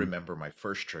 I Mm-hmm. remember my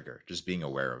first trigger, just being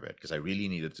aware of it, because I really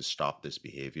needed to stop this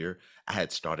behavior. I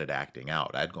had started acting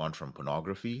out. I had gone from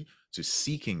pornography to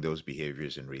seeking those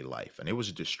behaviors in real life, and it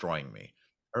was destroying me.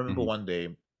 I remember Mm-hmm. one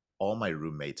day, all my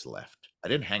roommates left. I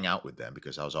didn't hang out with them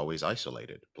because I was always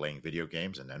isolated, playing video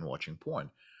games and then watching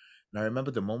porn. And I remember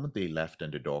the moment they left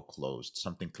and the door closed,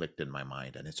 something clicked in my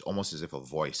mind, and it's almost as if a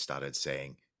voice started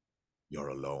saying, "You're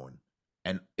alone."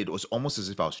 And it was almost as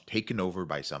if I was taken over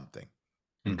by something.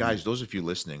 And Mm-hmm. guys, those of you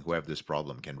listening who have this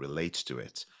problem can relate to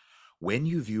it. When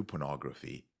you view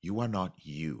pornography, you are not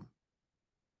you.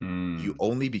 You Mm-hmm.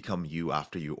 only become you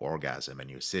after you orgasm and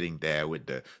you're sitting there with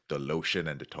the lotion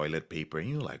and the toilet paper and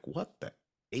you're like, what the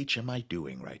H am I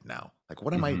doing right now? Like,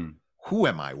 what am I? Mm-hmm. Who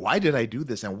am I? Why did I do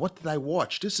this? And what did I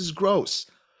watch? This is gross.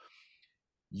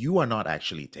 You are not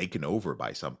actually taken over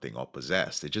by something or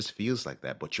possessed. It just feels like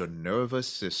that. But your nervous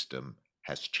system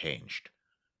has changed.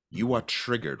 You are Mm-hmm.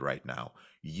 triggered right now.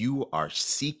 You are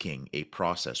seeking a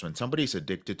process. When somebody is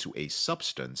addicted to a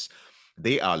substance,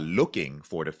 they are looking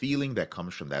for the feeling that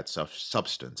comes from that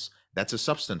substance. That's a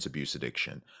substance abuse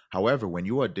addiction. However, when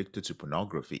you are addicted to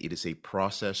pornography, it is a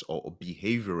process or a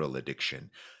behavioral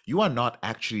addiction. You are not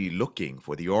actually looking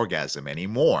for the orgasm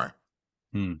anymore.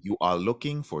 You are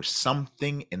looking for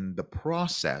something in the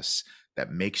process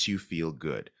that makes you feel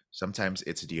good. Sometimes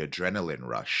it's the adrenaline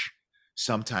rush.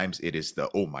 Sometimes it is the,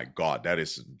 oh my God,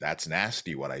 that's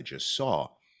nasty what I just saw.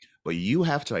 But you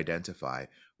have to identify,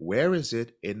 where is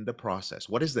it in the process?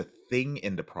 What is the thing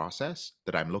in the process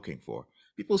that I'm looking for?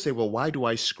 People say, well, why do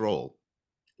I scroll?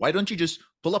 Why don't you just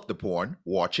pull up the porn,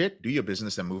 watch it, do your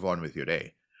business, and move on with your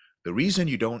day? The reason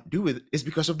you don't do it is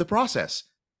because of the process.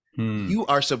 Mm-hmm. You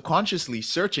are subconsciously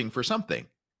searching for something.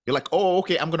 You're like, oh,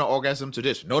 okay, I'm going to orgasm to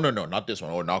this. No, no, no, not this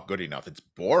one. Oh, not good enough. It's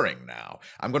boring now.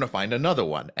 I'm going to find another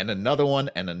one and another one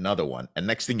and another one. And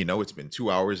next thing you know, it's been 2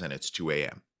 hours and it's 2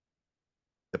 a.m.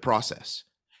 The process.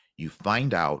 You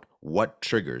find out what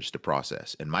triggers the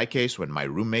process. In my case, when my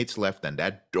roommates left and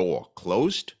that door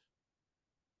closed,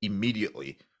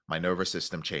 immediately my nervous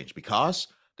system changed because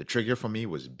the trigger for me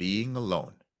was being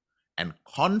alone. And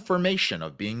confirmation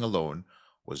of being alone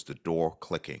was the door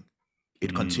clicking.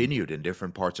 It Mm-hmm. continued in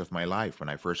different parts of my life. When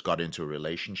I first got into a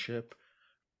relationship,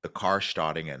 the car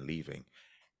starting and leaving.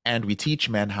 And we teach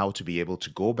men how to be able to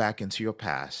go back into your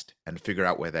past and figure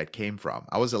out where that came from.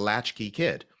 I was a latchkey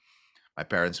kid. My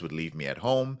parents would leave me at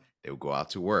home, they would go out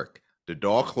to work. The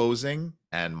door closing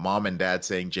and mom and dad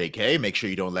saying, JK, make sure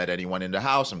you don't let anyone in the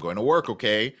house. I'm going to work,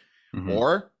 okay? Mm-hmm.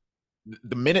 Or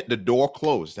the minute the door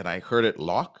closed and I heard it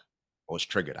lock, I was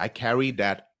triggered. I carried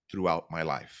that throughout my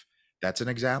life. That's an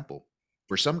example.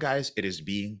 For some guys, it is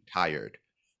being tired.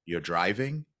 You're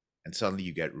driving and suddenly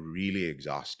you get really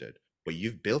exhausted, but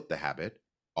you've built the habit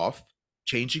of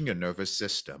changing your nervous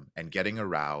system and getting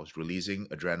aroused, releasing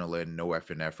adrenaline,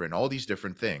 norepinephrine, all these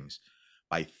different things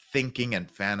by thinking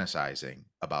and fantasizing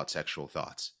about sexual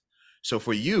thoughts. So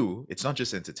for you, it's not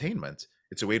just entertainment,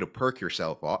 it's a way to perk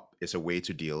yourself up. It's a way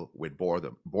to deal with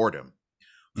boredom.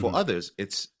 For Mm-hmm. others,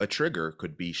 it's a trigger,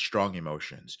 could be strong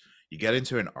emotions. You get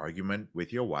into an argument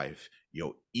with your wife,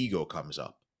 your ego comes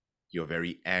up. You're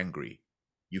very angry.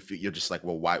 You're just like,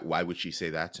 well, why would she say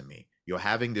that to me? You're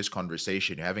having this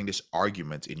conversation, you're having this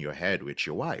argument in your head with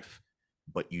your wife,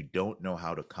 but you don't know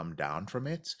how to come down from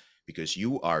it because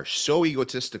you are so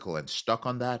egotistical and stuck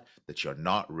on that you're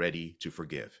not ready to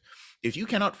forgive. If you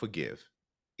cannot forgive,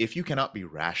 if you cannot be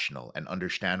rational and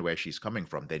understand where she's coming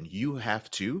from, then you have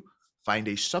to find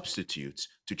a substitute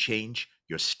to change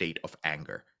your state of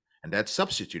anger. And that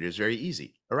substitute is very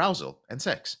easy: arousal and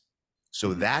sex.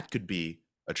 So Mm-hmm. that could be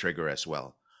a trigger as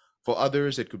well. For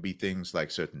others, it could be things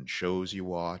like certain shows you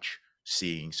watch,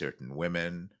 seeing certain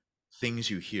women, things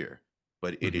you hear.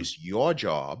 But it Mm-hmm. is your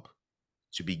job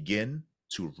to begin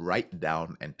to write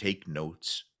down and take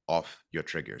notes of your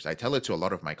triggers. I tell it to a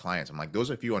lot of my clients. I'm like, those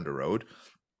of you on the road,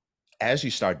 as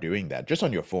you start doing that, just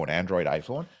on your phone, Android,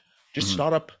 iPhone, just Mhm.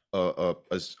 start up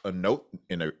a note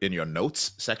in your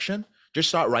notes section. Just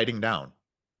start writing down,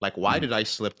 like, why Mhm. did I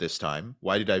slip this time?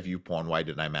 Why did I view porn? Why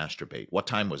did I masturbate? What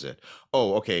time was it?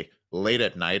 Oh, okay, late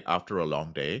at night after a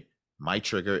long day. My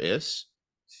trigger is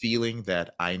feeling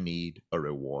that I need a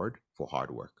reward for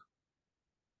hard work.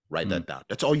 Write Mhm. that down.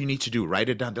 That's all you need to do. Write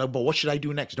it down. But what should I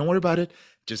do next? Don't worry about it.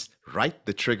 Just write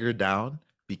the trigger down,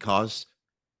 because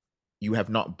you have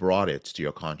not brought it to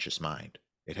your conscious mind.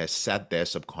 It has sat there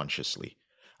subconsciously.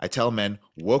 I tell men,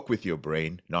 work with your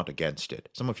brain, not against it.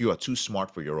 Some of you are too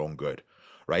smart for your own good,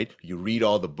 right? You read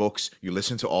all the books, you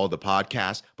listen to all the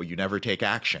podcasts, but you never take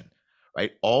action,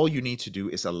 right? All you need to do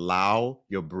is allow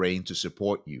your brain to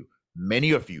support you.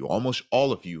 Many of you, almost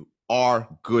all of you,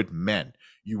 are good men.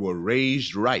 You were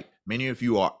raised right. Many of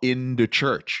you are in the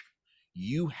church.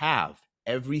 You have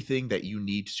everything that you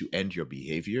need to end your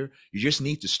behavior. You just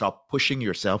need to stop pushing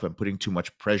yourself and putting too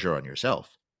much pressure on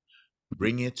yourself.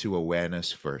 Bring it to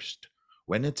awareness first.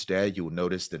 When it's there, you'll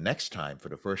notice the next time, for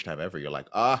the first time ever, you're like,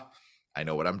 I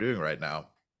know what I'm doing right now.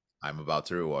 I'm about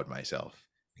to reward myself.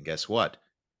 And guess what?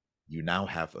 You now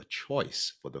have a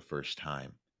choice for the first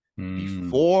time. Mhm.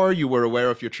 Before you were aware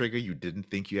of your trigger, you didn't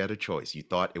think you had a choice. You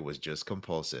thought it was just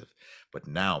compulsive. But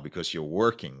now, because you're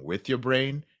working with your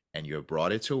brain and you have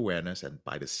brought it to awareness, and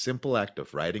by the simple act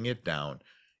of writing it down,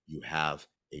 you have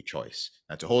a choice.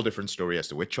 That's a whole different story as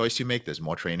to which choice you make. There's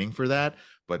more training for that.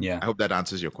 But Yeah. I hope that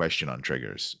answers your question on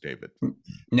triggers, David.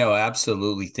 No,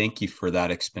 absolutely. Thank you for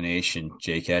that explanation,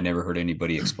 JK. I never heard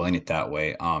anybody explain it that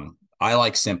way. I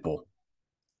like simple.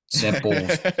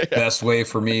 Simple's Yeah. best way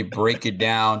for me. Break it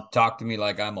down. Talk to me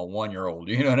like I'm a 1-year old.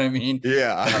 You know what I mean?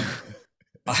 Yeah.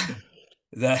 Um,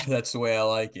 that's the way I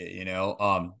like it, you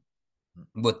know.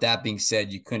 With that being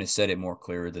said, you couldn't have said it more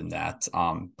clearer than that.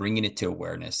 Bringing it to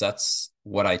awareness. That's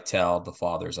what I tell the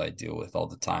fathers I deal with all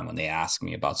the time when they ask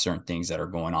me about certain things that are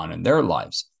going on in their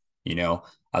lives. You know,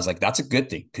 I was like, that's a good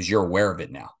thing because you're aware of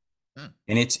it now. Mm,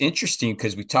 And it's interesting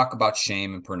because we talk about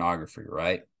shame and pornography,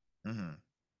 right? mhm,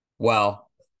 Well,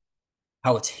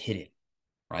 how it's hidden,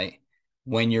 right?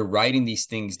 When you're writing these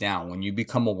things down, when you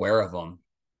become aware of them,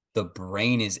 the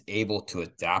brain is able to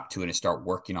adapt to it and start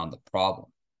working on the problem.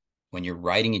 When you're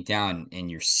writing it down and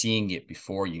you're seeing it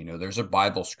before you, you know, there's a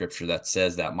Bible scripture that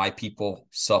says that my people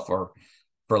suffer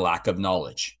for lack of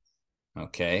knowledge.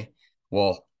 Okay.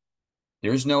 Well,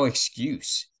 there's no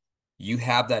excuse. You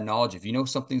have that knowledge. If you know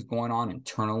something's going on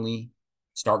internally,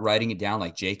 start writing it down.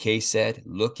 Like JK said,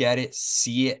 look at it,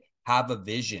 see it, have a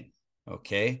vision.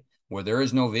 Okay. Where there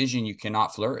is no vision, you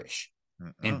cannot flourish.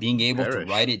 And being you able to perish.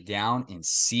 write it down and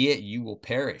see it, you will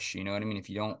perish. You know what I mean? If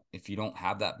you don't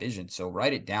have that vision. So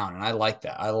write it down. And I like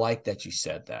that. I like that you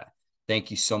said that.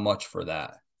 Thank you so much for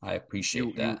that. I You appreciate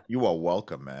you that. you are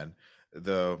welcome, man.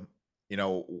 The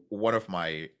one of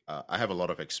my I have a lot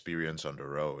of experience on the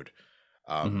road.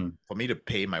 Mm-hmm. For me to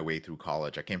pay my way through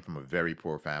college, I came from a very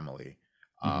poor family.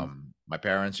 Mm-hmm. My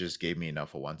parents just gave me enough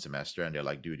for one semester, and they're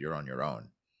like, "Dude, you're on your own."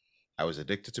 I was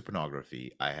addicted to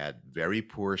pornography. I had very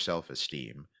poor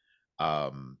self-esteem.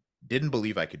 Didn't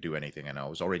believe I could do anything, and I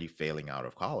was already failing out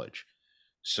of college.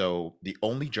 So the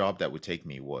only job that would take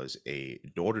me was a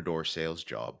door-to-door sales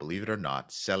job, believe it or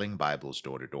not, selling Bibles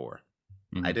door to door.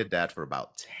 I Mm-hmm. did that for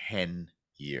about 10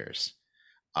 years.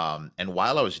 And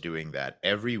while I was doing that,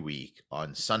 every week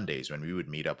on Sundays when we would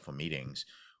meet up for meetings,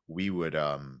 we would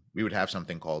have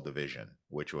something called the vision,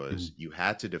 which Mm-hmm. was you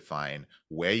had to define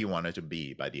where you wanted to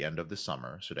be by the end of the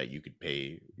summer so that you could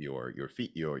pay your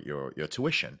fee, your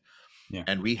tuition. Yeah.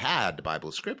 And we had the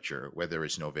Bible scripture, where there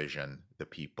is no vision, the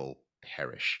people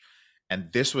perish.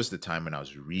 And this was the time when I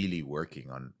was really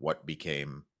working on what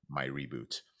became my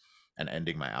reboot and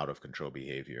ending my out of control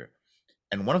behavior.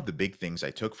 And one of the big things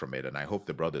I took from it, and I hope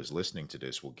the brothers listening to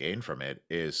this will gain from it,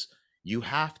 is you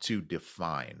have to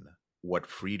define what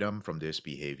freedom from this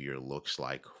behavior looks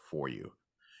like for you.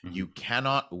 Mm-hmm. You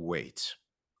cannot wait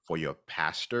for your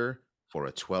pastor, for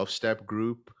a 12-step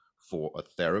group, for a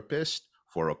therapist,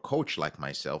 for a coach like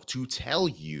myself to tell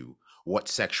you what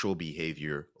sexual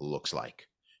behavior looks like.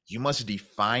 You must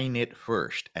define it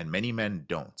first, and many men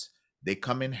don't. They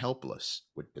come in helpless.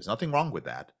 There's nothing wrong with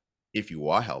that. If you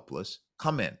are helpless,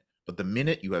 come in. But the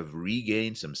minute you have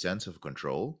regained some sense of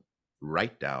control,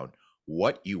 write down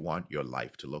what you want your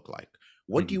life to look like.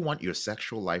 What do Mm-hmm. you want your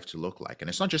sexual life to look like? And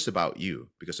it's not just about you,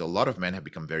 because a lot of men have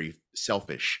become very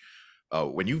selfish.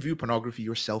 When you view pornography,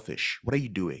 you're selfish. What are you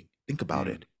doing? Think about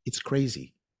Mm-hmm. it. It's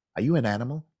crazy. Are you an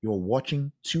animal? You're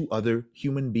watching two other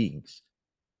human beings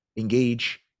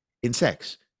engage in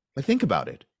sex. Like, think about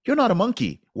it. You're not a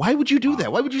monkey. Why would you do Wow.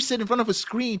 that? Why would you sit in front of a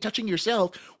screen touching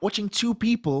yourself, watching two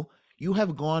people? You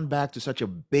have gone back to such a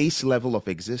base level of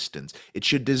existence. It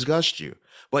should disgust you,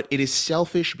 but it is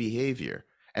selfish behavior.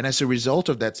 And as a result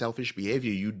of that selfish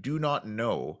behavior, you do not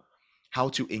know how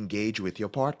to engage with your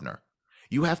partner.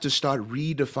 You have to start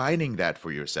redefining that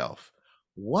for yourself.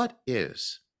 What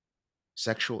is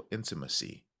sexual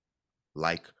intimacy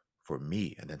like for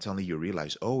me? And then suddenly you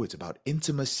realize, oh, it's about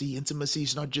intimacy. Intimacy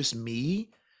is not just me,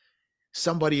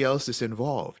 somebody else is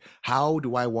involved. How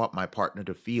do I want my partner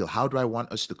to feel? How do I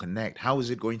want us to connect? How is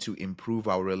it going to improve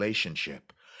our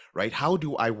relationship? Right? How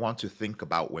do I want to think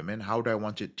about women? How do I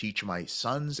want to teach my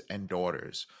sons and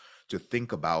daughters to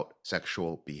think about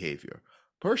sexual behavior?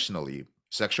 Personally,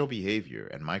 sexual behavior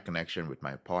and my connection with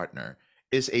my partner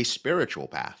is a spiritual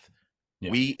path.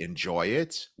 Yeah. We enjoy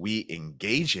it, we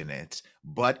engage in it,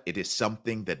 but it is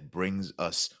something that brings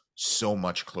us so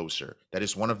much closer. That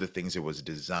is one of the things it was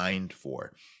designed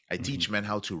for. I Mhm. teach men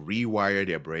how to rewire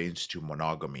their brains to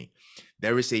monogamy.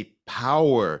 There is a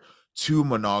power to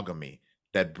monogamy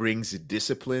that brings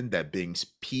discipline, that brings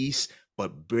peace,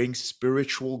 but brings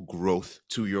spiritual growth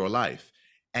to your life.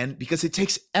 And because it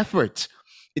takes effort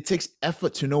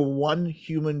to know one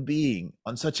human being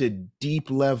on such a deep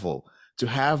level, to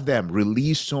have them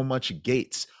release so much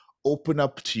gates, open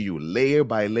up to you layer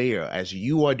by layer as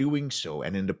you are doing so.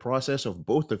 And in the process of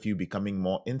both of you becoming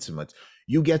more intimate,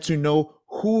 you get to know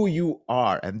who you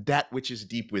are and that which is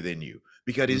deep within you.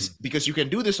 Mhm. Because you can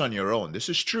do this on your own. This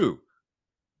is true.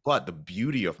 But the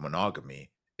beauty of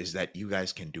monogamy is that you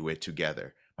guys can do it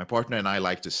together. My partner and I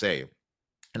like to say,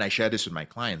 and I share this with my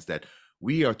clients, that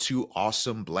we are two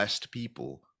awesome, blessed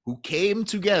people who came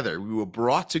together. We were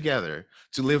brought together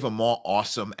to live a more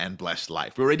awesome and blessed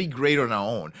life. We're already great on our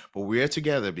own, but we're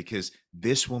together because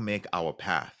this will make our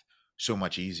path so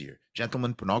much easier.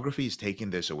 Gentlemen, pornography is taking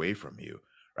this away from you,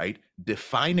 right?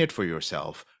 Define it for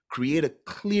yourself. Create a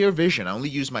clear vision. I only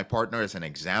use my partner as an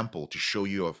example to show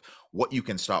you of what you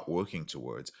can start working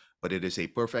towards, but it is a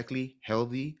perfectly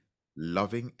healthy,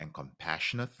 loving, and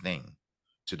compassionate thing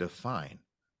to define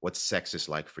what sex is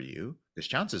like for you, because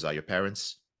chances are your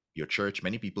parents, your church,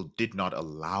 many people did not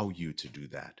allow you to do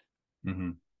that.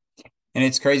 Mhm. And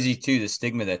it's crazy too, the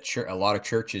stigma that a lot of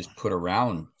churches put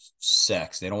around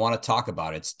sex. They don't want to talk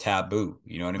about it. It's taboo.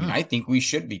 You know what I mean? Mm, I think we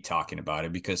should be talking about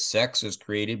it because sex is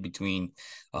created between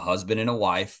a husband and a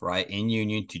wife, right? In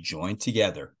union to join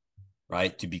together,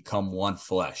 right? To become one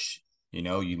flesh. You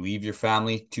know, you leave your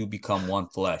family to become one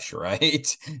flesh,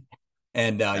 right?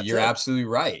 And that's you're it. absolutely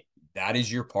right. That is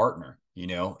your partner, you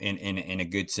know, in a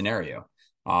good scenario.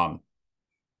 Um,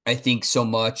 I think so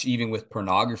much, even with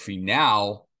pornography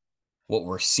now, what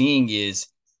we're seeing is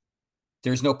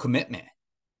there's no commitment.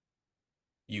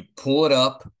 You pull it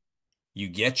up, you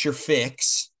get your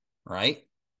fix, right?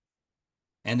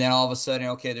 And then all of a sudden,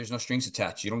 okay, there's no strings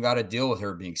attached. You don't got to deal with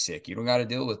her being sick. You don't got to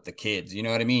deal with the kids. You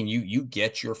know what I mean? You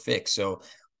get your fix. So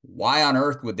why on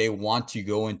earth would they want to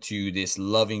go into this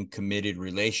loving, committed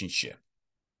relationship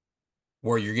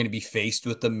where you're going to be faced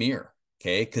with a mirror?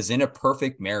 Okay. Because in a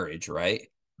perfect marriage, right?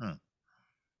 Mm,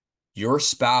 Your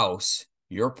spouse,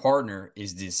 your partner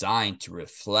is designed to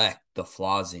reflect the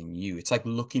flaws in you. It's like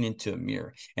looking into a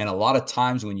mirror. And a lot of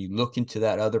times when you look into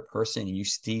that other person and you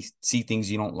see things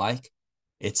you don't like,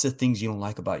 it's the things you don't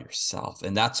like about yourself.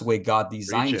 And that's the way God preach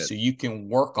designed you it. so you can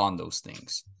work on those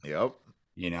things, Yep.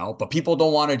 you know, but people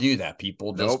don't want to do that.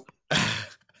 People just, Nope.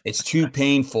 it's too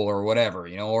painful or whatever,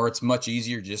 you know, or it's much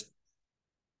easier just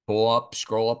pull up,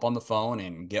 scroll up on the phone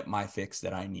and get my fix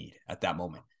that I need at that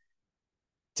moment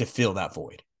to fill that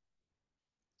void.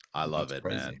 I love It's it,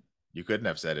 crazy. man. You couldn't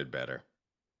have said it better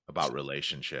about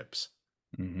relationships.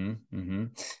 Mm-hmm.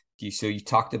 Mm-hmm. So you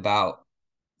talked about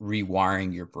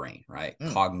rewiring your brain, right?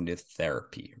 Mm, Cognitive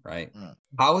therapy, right? mm,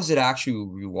 How does it actually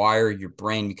rewire your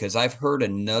brain? Because I've heard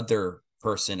another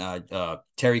person,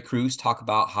 Terry Crews, talk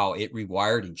about how it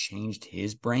rewired and changed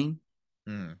his brain.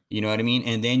 mm. You know what I mean?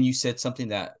 And then you said something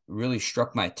that really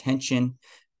struck my attention.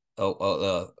 You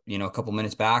know, a couple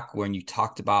minutes back when you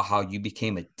talked about how you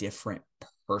became a different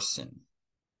person.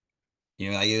 You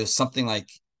know, like it was something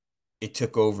like it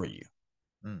took over you.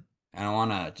 Mm. And I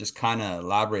want to just kind of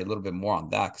elaborate a little bit more on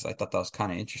that because I thought that was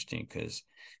kind of interesting because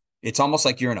it's almost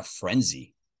like you're in a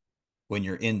frenzy when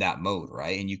you're in that mode,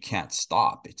 right? And you can't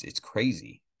stop. It's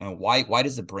crazy. And why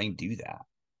does the brain do that?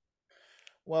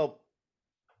 Well,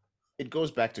 it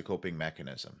goes back to coping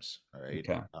mechanisms, all right?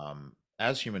 Okay.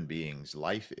 As human beings,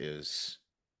 life is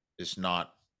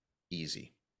not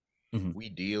easy. Hmm. We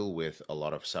deal with a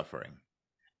lot of suffering.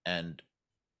 And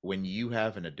when you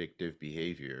have an addictive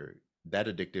behavior, that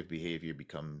addictive behavior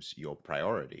becomes your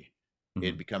priority.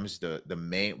 It Mhm. becomes the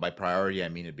main, by priority, I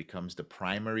mean it becomes the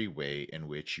primary way in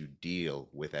which you deal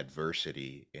with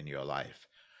adversity in your life.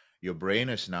 Your brain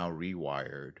is now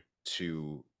rewired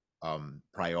to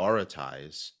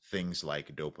prioritize things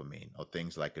like dopamine or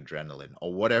things like adrenaline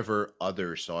or whatever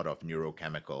other sort of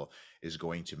neurochemical is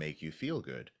going to make you feel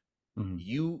good. Mhm.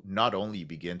 You not only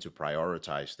begin to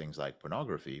prioritize things like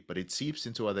pornography, but it seeps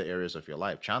into other areas of your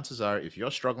life. Chances are, if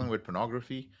you're struggling with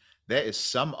pornography, there is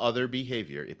some other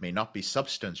behavior. It may not be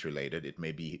substance related, it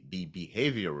may be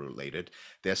behavior related.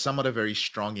 There's some other very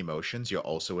strong emotions you're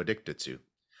also addicted to.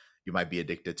 You might be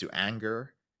addicted to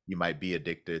anger. You might be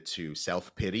addicted to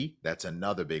self pity. That's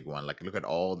another big one. Like, look at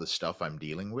all the stuff I'm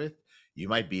dealing with. You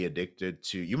might be addicted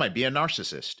to, you might be a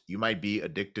narcissist. You might be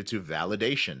addicted to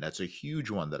validation. That's a huge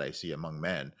one that I see among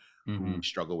men who Mhm.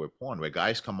 struggle with porn, where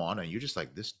guys come on and you're just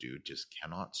like, this dude just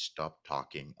cannot stop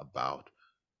talking about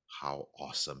how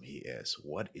awesome he is.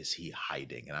 What is he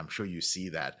hiding? And I'm sure you see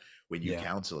that when you Yeah.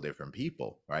 counsel different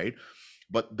people, right?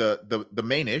 But the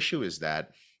main issue is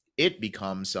that it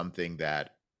becomes something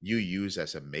that you use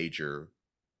as a major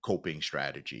coping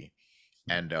strategy.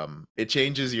 And it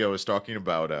changes. I was talking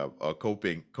about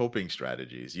coping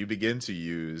strategies. You begin to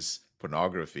use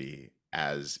pornography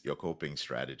as your coping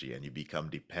strategy, and you become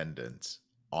dependent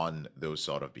on those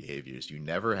sort of behaviors. You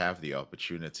never have the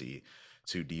opportunity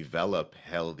to develop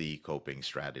healthy coping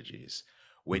strategies.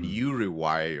 When Mhm. you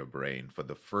rewire your brain for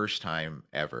the first time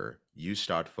ever, you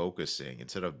start focusing,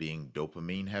 instead of being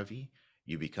dopamine heavy,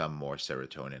 you become more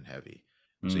serotonin heavy.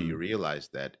 So you Mm. realize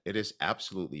that it is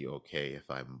absolutely okay if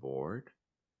I'm bored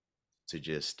to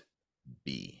just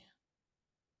be.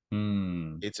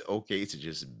 Mm. It's okay to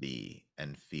just be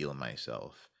and feel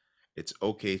myself. It's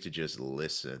okay to just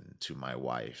listen to my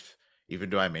wife, even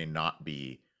though I may not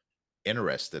be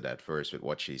interested at first with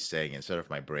what she's saying. Instead of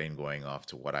my brain going off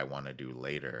to what I want to do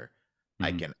later,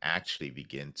 I Mhm. can actually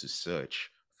begin to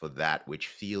search for that which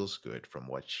feels good from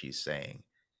what she's saying.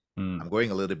 Mm. I'm going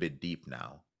a little bit deep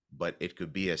now, but it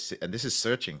could be and this is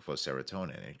searching for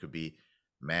serotonin. It could be,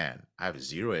 man, I have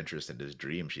zero interest in this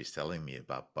dream she's telling me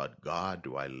about, but God,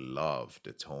 do I love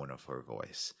the tone of her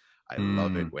voice. I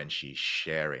love it Mm. when she's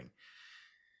sharing.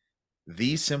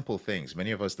 These simple things, many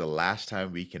of us, the last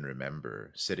time we can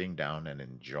remember sitting down and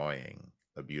enjoying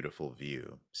a beautiful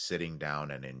view, sitting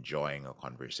down and enjoying a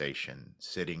conversation,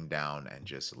 sitting down and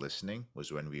just listening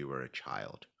was when we were a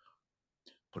child.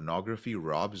 Pornography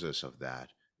robs us of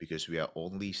that because we are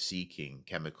only seeking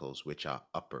chemicals which are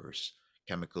uppers,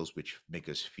 chemicals which make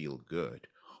us feel good.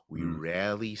 We Mm.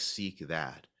 rarely seek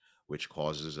that which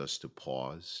causes us to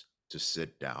pause, to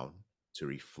sit down, to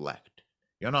reflect.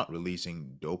 You're not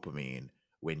releasing dopamine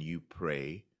when you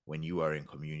pray, when you are in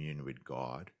communion with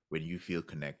God, when you feel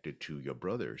connected to your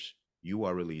brothers. You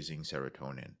are releasing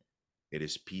serotonin. It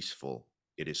is peaceful,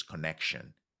 it is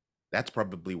connection. That's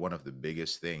probably one of the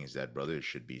biggest things that brothers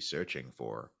should be searching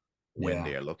for when Yeah.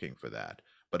 they are looking for that.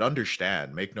 But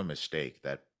understand, make no mistake,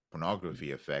 that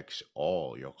pornography affects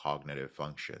all your cognitive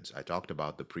functions. I talked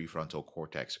about the prefrontal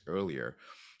cortex earlier,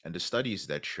 and the studies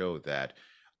that show that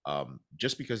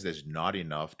just because there's not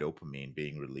enough dopamine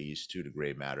being released to the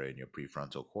gray matter in your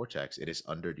prefrontal cortex, it is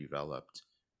underdeveloped.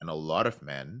 And a lot of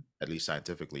men, at least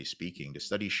scientifically speaking, the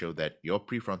studies show that your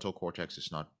prefrontal cortex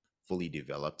is not fully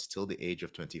developed till the age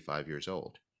of 25 years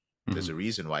old. There's Mhm. a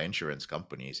reason why insurance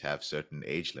companies have certain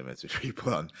age limits with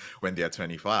people on when they're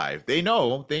 25. They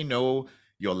know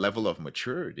your level of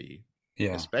maturity,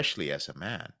 Yeah. especially as a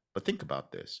man. But think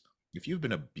about this. If you've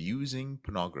been abusing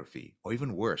pornography, or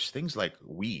even worse, things like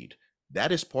weed,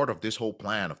 that is part of this whole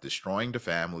plan of destroying the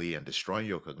family and destroying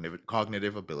your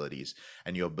cognitive abilities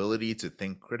and your ability to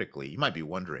think critically. You might be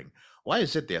wondering, why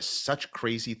is it there's such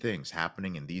crazy things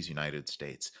happening in these United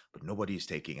States, but nobody's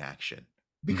taking action?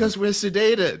 Mhm. Because we're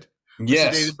sedated. We're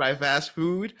sedated Yes. by fast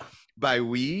food, by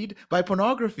weed, by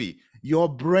pornography. Your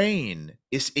brain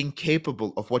is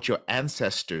incapable of what your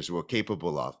ancestors were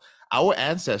capable of. Our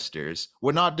ancestors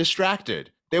were not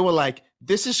distracted. They were like,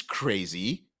 this is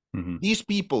crazy. Mhm. These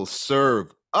people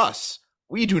serve us.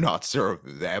 We do not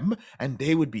serve them. And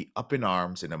they would be up in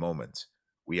arms in a moment.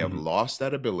 We have Mhm. lost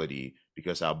that ability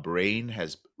because our brain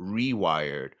has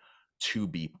rewired to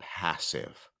be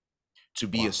passive, to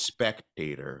be a Wow.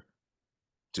 spectator,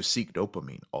 to seek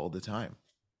dopamine all the time.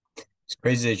 It's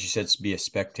crazy that you said to be a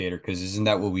spectator because isn't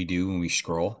that what we do when we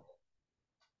scroll?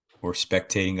 We're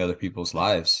spectating other people's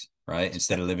lives, right?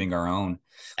 Instead of living our own.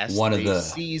 As One of they the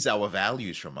seize our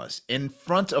values from us in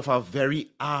front of our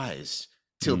very eyes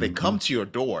till they come Mhm. to your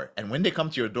door. And when they come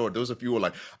to your door, those of you who are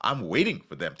like, I'm waiting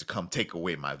for them to come take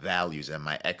away my values and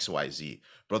my XYZ.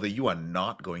 Brother, you are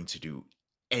not going to do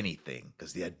anything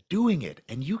because they are doing it.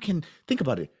 And you can think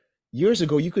about it. Years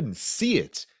ago, you couldn't see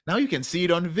it. Now you can see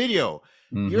it on video.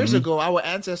 Years Mm-hmm. ago, our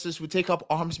ancestors would take up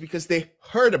arms because they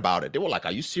heard about it. They were like,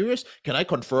 "Are you serious? Can I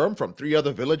confirm from 3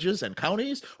 other villages and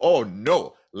counties? Oh,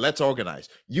 no, let's organize."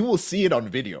 You will see it on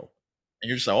video. And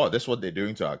you're just like, "Oh, this is what they're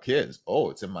doing to our kids. Oh,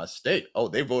 it's in my state. Oh,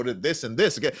 they voted this and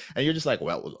this again." And you're just like,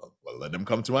 well, let them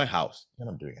come to my house. You're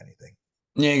not doing anything.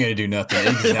 You ain't gonna do nothing.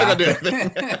 You're not Exactly. gonna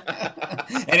do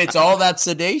anything. And it's all that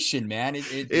sedation, man. It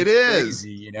It's is.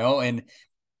 crazy, you know. And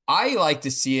I like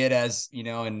to see it as, you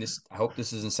know, and this, I hope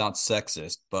this doesn't sound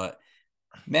sexist, but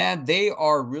man, they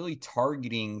are really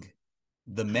targeting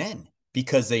the men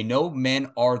because they know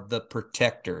men are the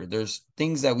protector. There's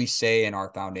things that we say in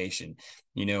our foundation,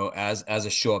 you know, as a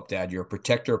show up dad, you're a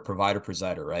protector, provider,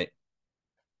 presider, right?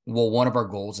 Well, one of our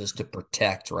goals is to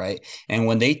protect, right? And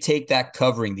when they take that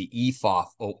covering, the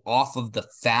off of the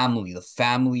family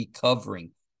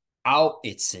covering out,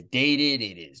 it's sedated,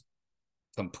 it is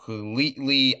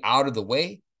completely out of the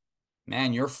way,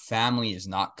 man, your family is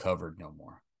not covered no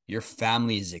more. Your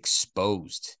family is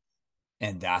exposed.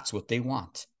 And that's what they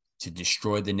want, to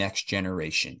destroy the next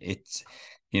generation. It's,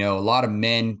 you know, a lot of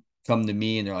men come to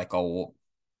me and they're like, "Oh, well,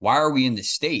 why are we in this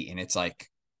state?" And it's like,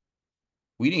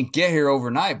 we didn't get here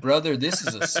overnight, brother. This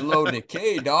is a slow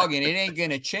decay, dog, and it ain't going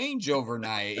to change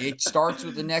overnight. It starts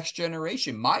with the next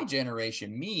generation, my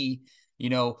generation, me. You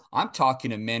know, I'm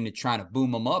talking to men and trying to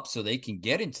boom them up so they can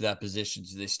get into that position,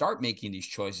 so they start making these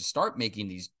choices, start making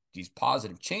these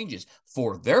positive changes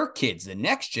for their kids, the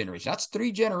next generation. That's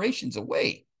 3 generations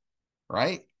away,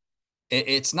 right?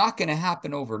 It's not going to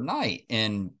happen overnight.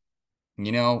 And,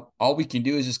 you know, all we can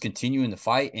do is just continue in the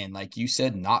fight and, like you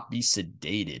said, not be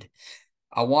sedated.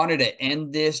 I wanted to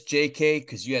end this, JK,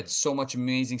 because you had so much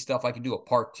amazing stuff. I can do a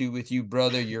part 2 with you,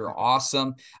 brother. You're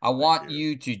awesome. I want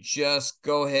you to just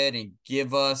go ahead and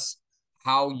give us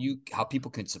how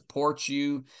people can support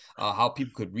you, how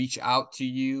people could reach out to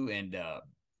you and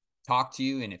talk to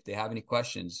you. And if they have any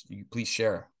questions, you please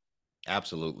share.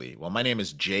 Absolutely. Well, my name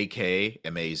is JK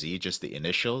Emezi, just the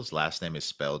initials. Last name is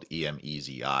spelled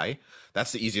Emezi.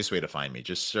 That's the easiest way to find me.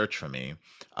 Just search for me.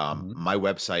 Mm-hmm. My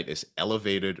website is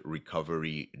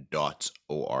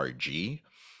elevatedrecovery.org.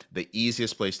 The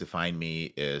easiest place to find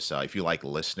me is if you like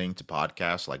listening to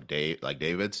podcasts like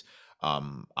David's.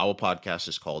 Our podcast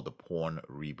is called the Porn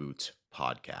Reboot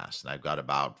Podcast, and I've got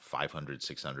about 500,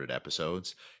 600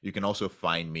 episodes. You can also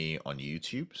find me on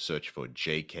YouTube. Search for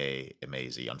JK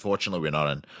Emezi. Unfortunately, we're not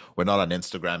on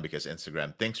Instagram because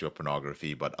Instagram thinks we're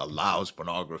pornography, but allows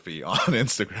pornography on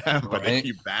Instagram, but they Right.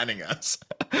 keep banning us.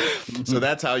 Mm-hmm. So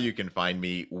that's how you can find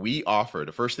me.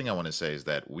 The first thing I want to say is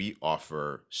that we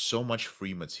offer so much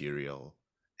free material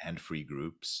and free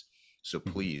groups. So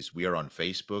please, we are on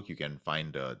Facebook. You can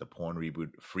find the Porn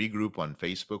Reboot free group on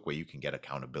Facebook where you can get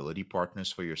accountability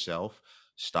partners for yourself,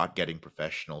 start getting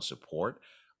professional support.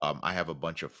 I have a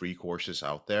bunch of free courses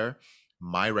out there.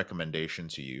 My recommendation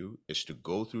to you is to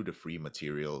go through the free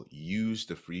material, use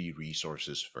the free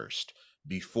resources first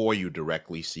before you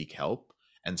directly seek help,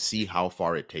 and see how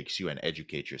far it takes you and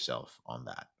educate yourself on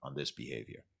this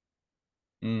behavior.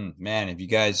 Man, if you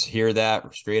guys hear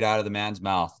that straight out of the man's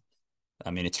mouth, I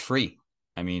mean, it's free.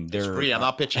 I mean, It's free. I'm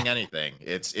not pitching anything.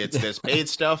 It's there's paid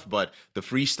stuff, but the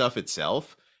free stuff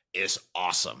itself is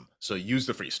awesome. So use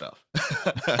the free stuff.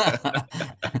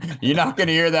 You're not going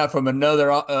to hear that from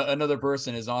another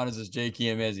person as honest as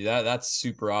JK Emezi. That's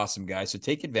super awesome, guys. So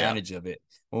take advantage of it.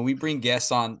 When we bring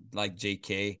guests on like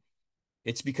JK,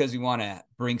 it's because we want to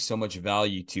bring so much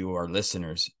value to our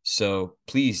listeners. So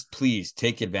please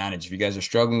take advantage. If you guys are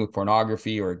struggling with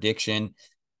pornography or addiction,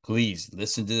 please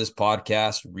listen to this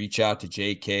podcast, reach out to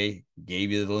JK,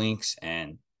 gave you the links,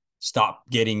 and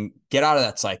get out of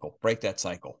that cycle, break that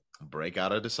cycle. Break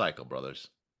out of the cycle, brothers.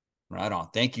 Right on.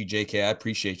 Thank you, JK. I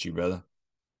appreciate you, brother.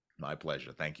 My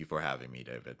pleasure. Thank you for having me,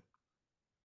 David.